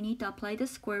 Well, we need to apply the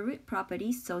square root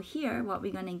properties. So here, what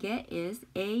we're going to get is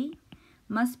a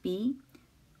must be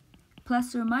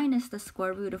plus or minus the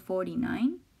square root of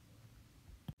 49,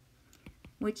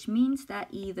 which means that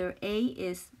either a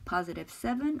is positive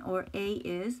 7 or a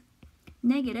is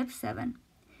negative 7.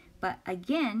 But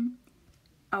again,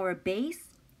 our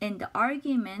base and the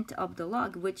argument of the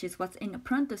log, which is what's in the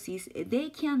parentheses, they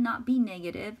cannot be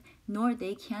negative nor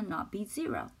they cannot be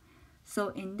 0. So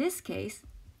in this case,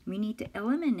 we need to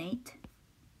eliminate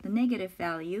the negative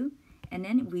value, and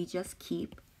then we just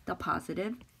keep the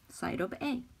positive side of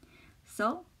a.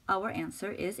 So our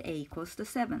answer is a equals to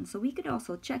 7. So we could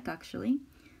also check actually.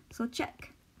 So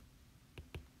check.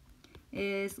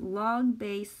 Is log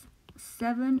base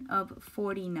 7 of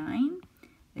 49,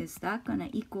 is that going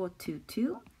to equal to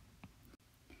 2?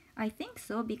 I think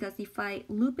so, because if I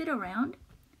loop it around,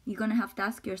 you're going to have to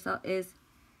ask yourself, is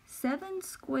 7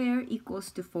 squared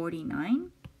equals to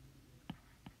 49?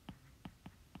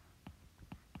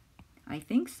 I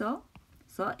think so.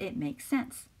 So it makes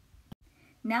sense.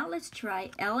 Now let's try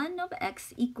ln of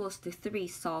x equals to 3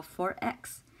 solve for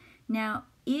x. Now,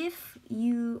 if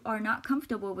you are not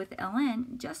comfortable with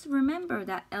ln, just remember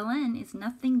that ln is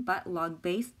nothing but log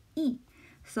base e.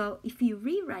 So if you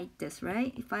rewrite this,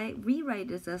 right? If I rewrite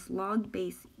this as log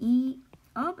base e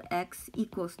of x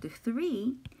equals to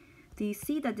 3, do you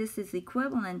see that this is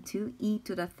equivalent to e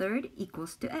to the third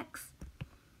equals to x?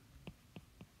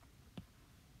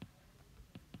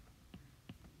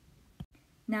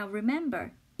 Now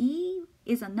remember, e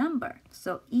is a number,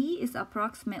 so e is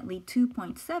approximately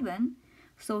 2.7.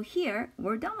 So here,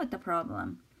 we're done with the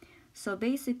problem. So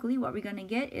basically what we're going to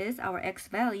get is our x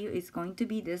value is going to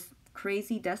be this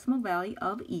crazy decimal value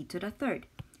of e to the third.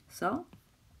 So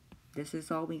this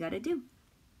is all we got to do.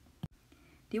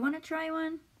 Do you want to try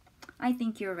one? I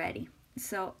think you're ready.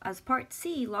 So as part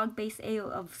C, log base A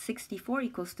of 64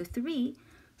 equals to 3,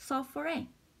 solve for A.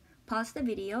 Pause the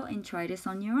video and try this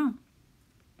on your own.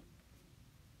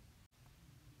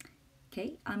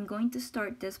 Okay, I'm going to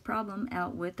start this problem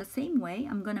out with the same way.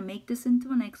 I'm going to make this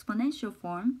into an exponential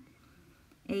form.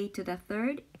 A to the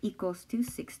third equals to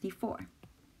 64.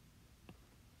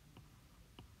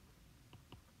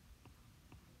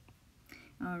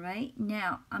 Alright,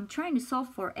 now I'm trying to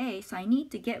solve for A, so I need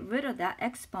to get rid of that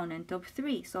exponent of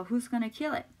 3. So who's going to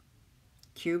kill it?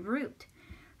 Cube root.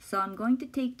 So I'm going to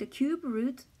take the cube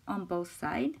root on both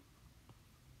sides.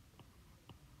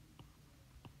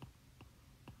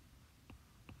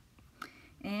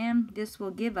 And this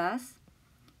will give us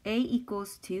A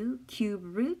equals to cube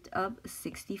root of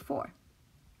 64.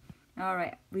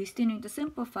 Alright, we still need to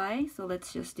simplify, so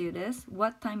let's just do this.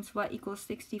 What times what equals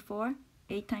 64?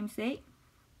 8 times 8.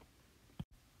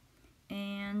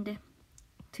 And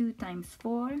 2 times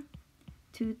 4,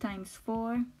 2 times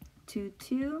 4, 2,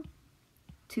 2,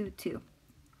 2, 2.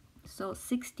 So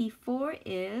 64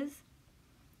 is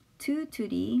 2 to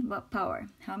the what power?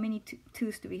 How many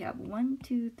 2's do we have? 1,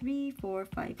 2, 3, 4,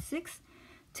 5, 6.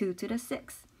 2 to the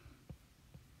 6.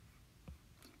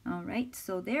 Alright,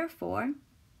 so therefore,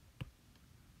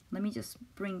 let me just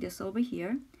bring this over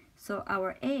here. So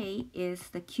our A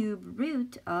is the cube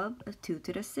root of 2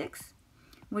 to the 6,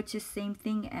 which is same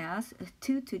thing as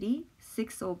 2 to the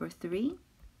 6 over 3,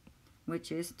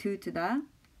 which is 2 to the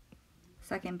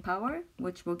second power,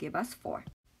 which will give us 4.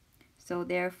 So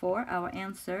therefore, our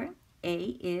answer, A,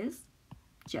 is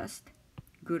just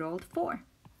good old 4.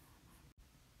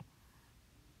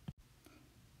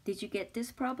 Did you get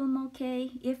this problem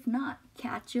okay? If not,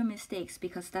 catch your mistakes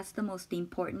because that's the most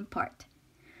important part.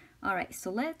 Alright,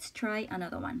 so let's try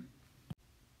another one.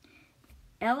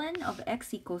 ln of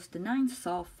x equals to 9,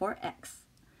 solve for x.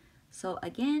 So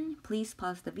again, please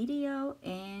pause the video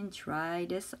and try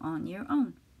this on your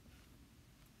own.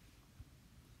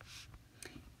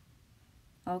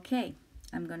 Okay,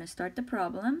 I'm going to start the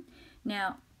problem.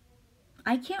 Now,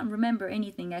 I can't remember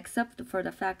anything except for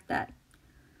the fact that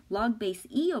log base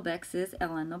e of x is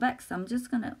ln of x. I'm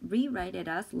just going to rewrite it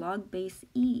as log base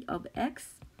e of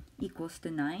x equals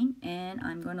to 9, and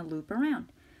I'm going to loop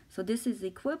around. So this is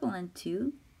equivalent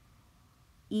to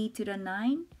e to the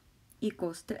 9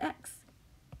 equals to x.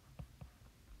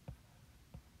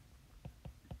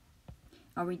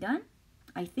 Are we done?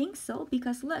 I think so,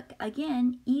 because look,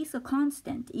 again, e is a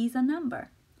constant, e is a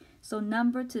number. So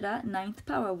number to the 9th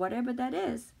power, whatever that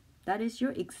is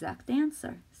your exact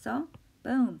answer. So,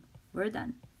 boom, we're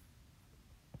done.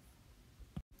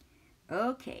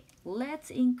 Okay, let's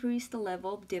increase the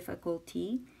level of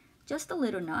difficulty just a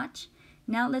little notch.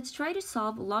 Now let's try to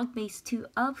solve log base 2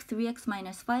 of 3x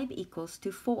minus 5 equals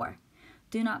to 4.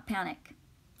 Do not panic.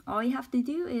 All you have to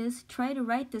do is try to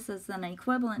write this as an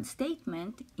equivalent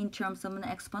statement in terms of an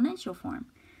exponential form.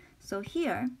 So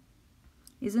here,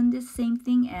 isn't this same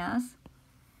thing as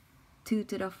 2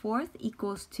 to the 4th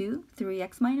equals to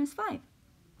 3x minus 5?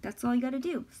 That's all you got to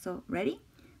do. So ready?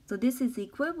 So this is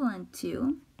equivalent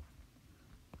to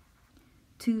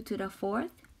 2 to the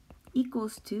 4th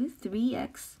equals to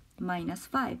 3x minus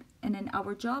 5. And then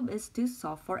our job is to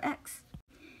solve for x.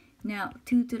 Now,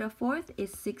 2 to the 4th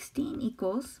is 16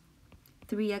 equals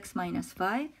 3x minus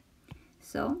 5.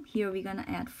 So here we're going to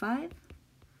add 5.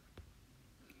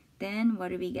 Then what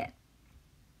do we get?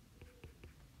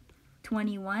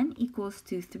 21 equals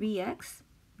to 3x.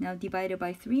 Now divided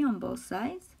by 3 on both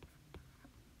sides.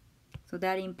 So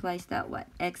that implies that what?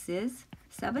 X is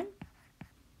 7.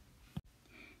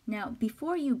 Now,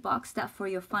 before you box that for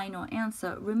your final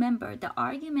answer, remember the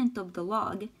argument of the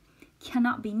log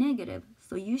cannot be negative.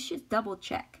 So you should double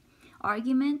check.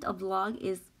 Argument of log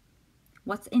is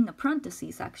what's in the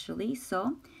parentheses actually.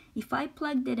 So if I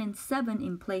plugged it in 7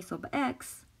 in place of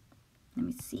x, let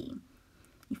me see.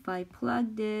 If I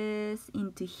plug this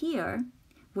into here,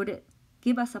 would it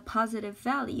give us a positive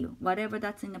value? Whatever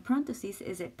that's in the parentheses,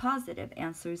 is it positive?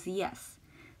 Answer is yes.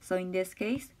 So in this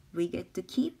case, we get to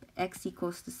keep x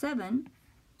equals to 7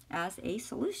 as a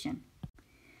solution.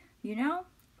 You know,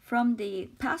 from the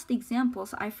past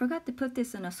examples, I forgot to put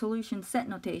this in a solution set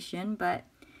notation, but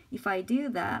if I do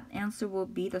that, answer will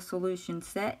be the solution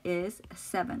set is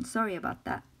 7. Sorry about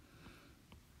that.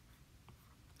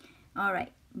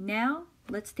 Alright, now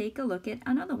let's take a look at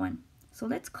another one. So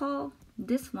let's call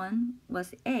this one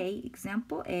was A,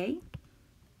 example A.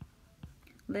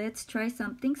 Let's try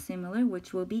something similar,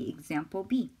 which will be example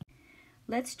B.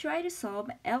 Let's try to solve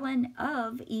ln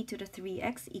of e to the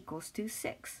 3x equals to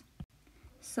 6.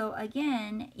 So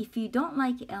again, if you don't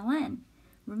like ln,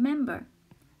 remember,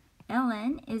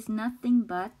 ln is nothing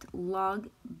but log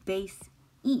base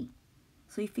e.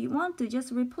 So if you want to,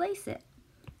 just replace it.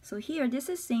 So here, this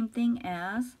is same thing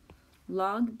as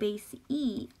log base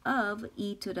e of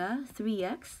e to the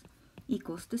 3x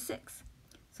equals to 6.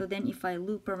 So then if I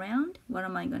loop around, what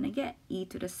am I going to get? E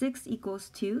to the 6 equals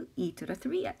to e to the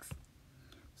 3x.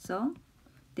 So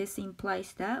this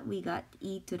implies that we got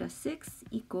e to the 6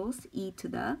 equals e to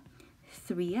the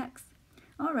 3x.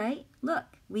 All right, look,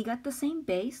 we got the same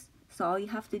base, so all you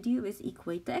have to do is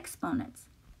equate the exponents.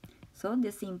 So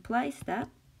this implies that,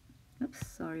 oops,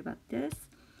 sorry about this,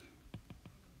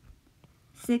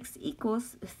 6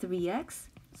 equals 3x,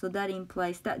 so that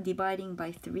implies that dividing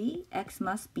by 3, x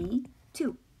must be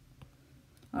 2.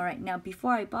 All right, now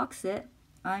before I box it,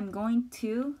 I'm going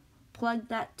to plug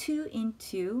that 2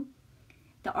 into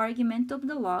the argument of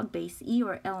the log base e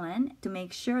or ln to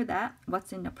make sure that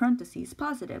what's in the parentheses is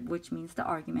positive, which means the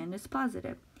argument is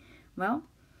positive. Well,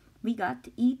 we got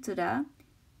e to the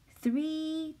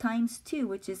 3 times 2,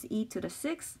 which is e to the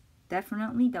 6.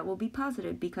 Definitely that will be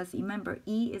positive because remember,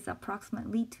 e is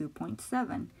approximately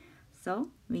 2.7. So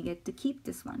we get to keep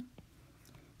this one.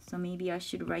 So maybe I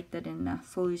should write that in the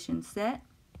solution set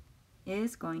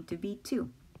is going to be 2.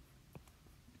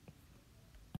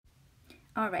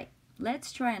 All right,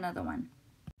 let's try another one.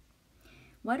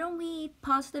 Why don't we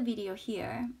pause the video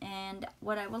here, and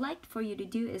what I would like for you to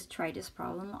do is try this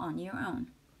problem on your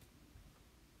own.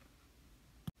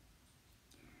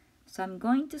 So I'm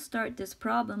going to start this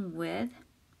problem with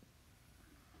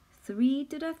 3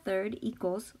 to the third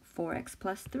equals 4x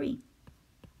plus 3.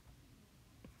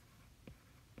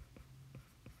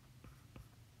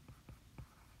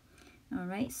 All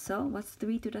right, so what's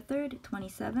 3 to the third?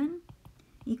 27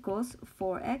 equals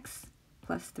 4x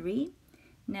plus 3.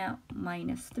 Now,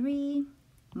 minus 3,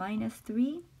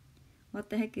 what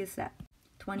the heck is that?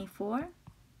 24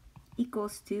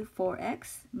 equals to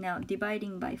 4x. Now,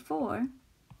 dividing by 4,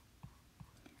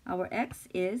 our x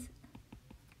is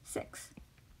 6.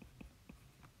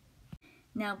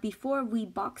 Now, before we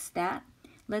box that,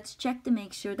 let's check to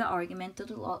make sure the argument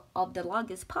of the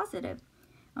log is positive.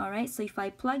 All right, so if I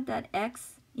plug that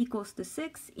x equals to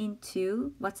 6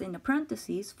 into what's in the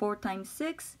parentheses, 4 times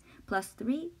 6 plus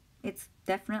 3, it's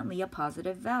definitely a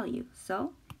positive value.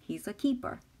 So he's a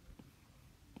keeper.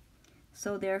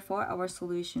 So therefore, our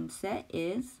solution set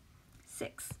is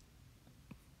 6.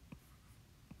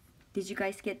 Did you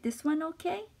guys get this one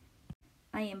okay?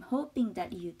 I am hoping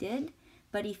that you did,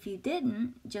 but if you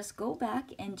didn't, just go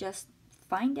back and just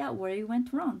find out where you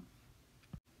went wrong.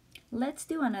 Let's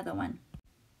do another one.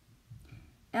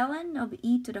 ln of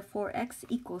e to the 4x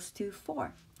equals to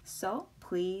 4. So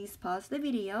please pause the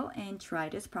video and try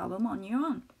this problem on your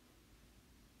own.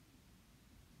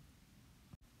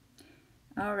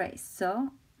 All right,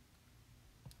 so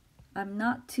I'm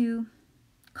not too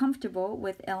comfortable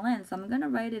with ln, so I'm going to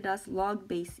write it as log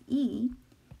base e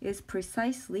is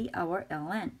precisely our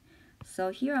ln. So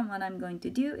here what I'm going to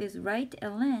do is write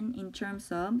ln in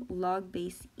terms of log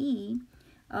base e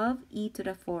of e to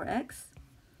the 4x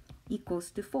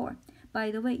equals to 4.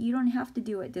 By the way, you don't have to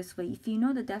do it this way. If you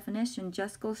know the definition,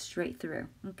 just go straight through,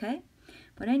 okay?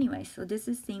 But anyway, so this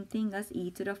is same thing as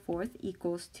e to the 4th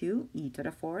equals to e to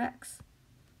the 4x.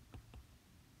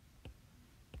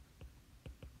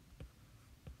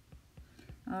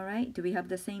 All right, do we have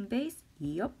the same base?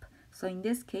 Yup. So in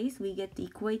this case, we get to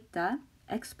equate the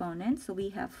exponent. So we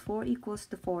have 4 equals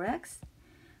to 4x.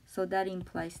 So that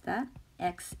implies that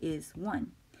x is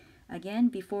 1. Again,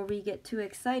 before we get too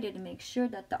excited, make sure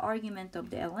that the argument of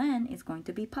the ln is going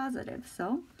to be positive.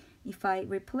 So if I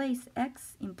replace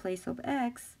x in place of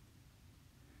x,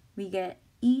 we get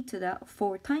e to the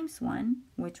 4 times 1,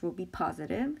 which will be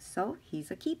positive. So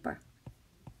he's a keeper.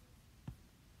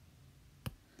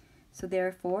 So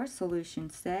therefore, solution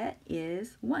set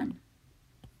is 1.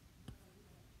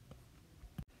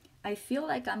 I feel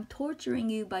like I'm torturing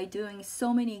you by doing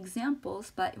so many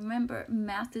examples, but remember,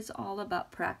 math is all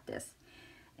about practice.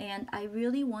 And I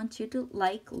really want you to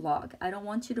like log. I don't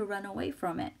want you to run away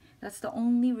from it. That's the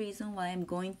only reason why I'm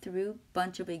going through a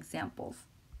bunch of examples.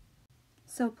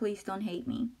 So please don't hate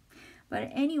me. But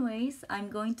anyways, I'm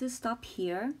going to stop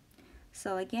here.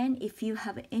 So again, if you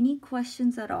have any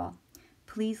questions at all,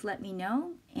 please let me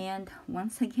know. And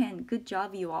once again, good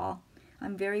job you all.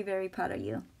 I'm very, very proud of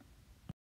you.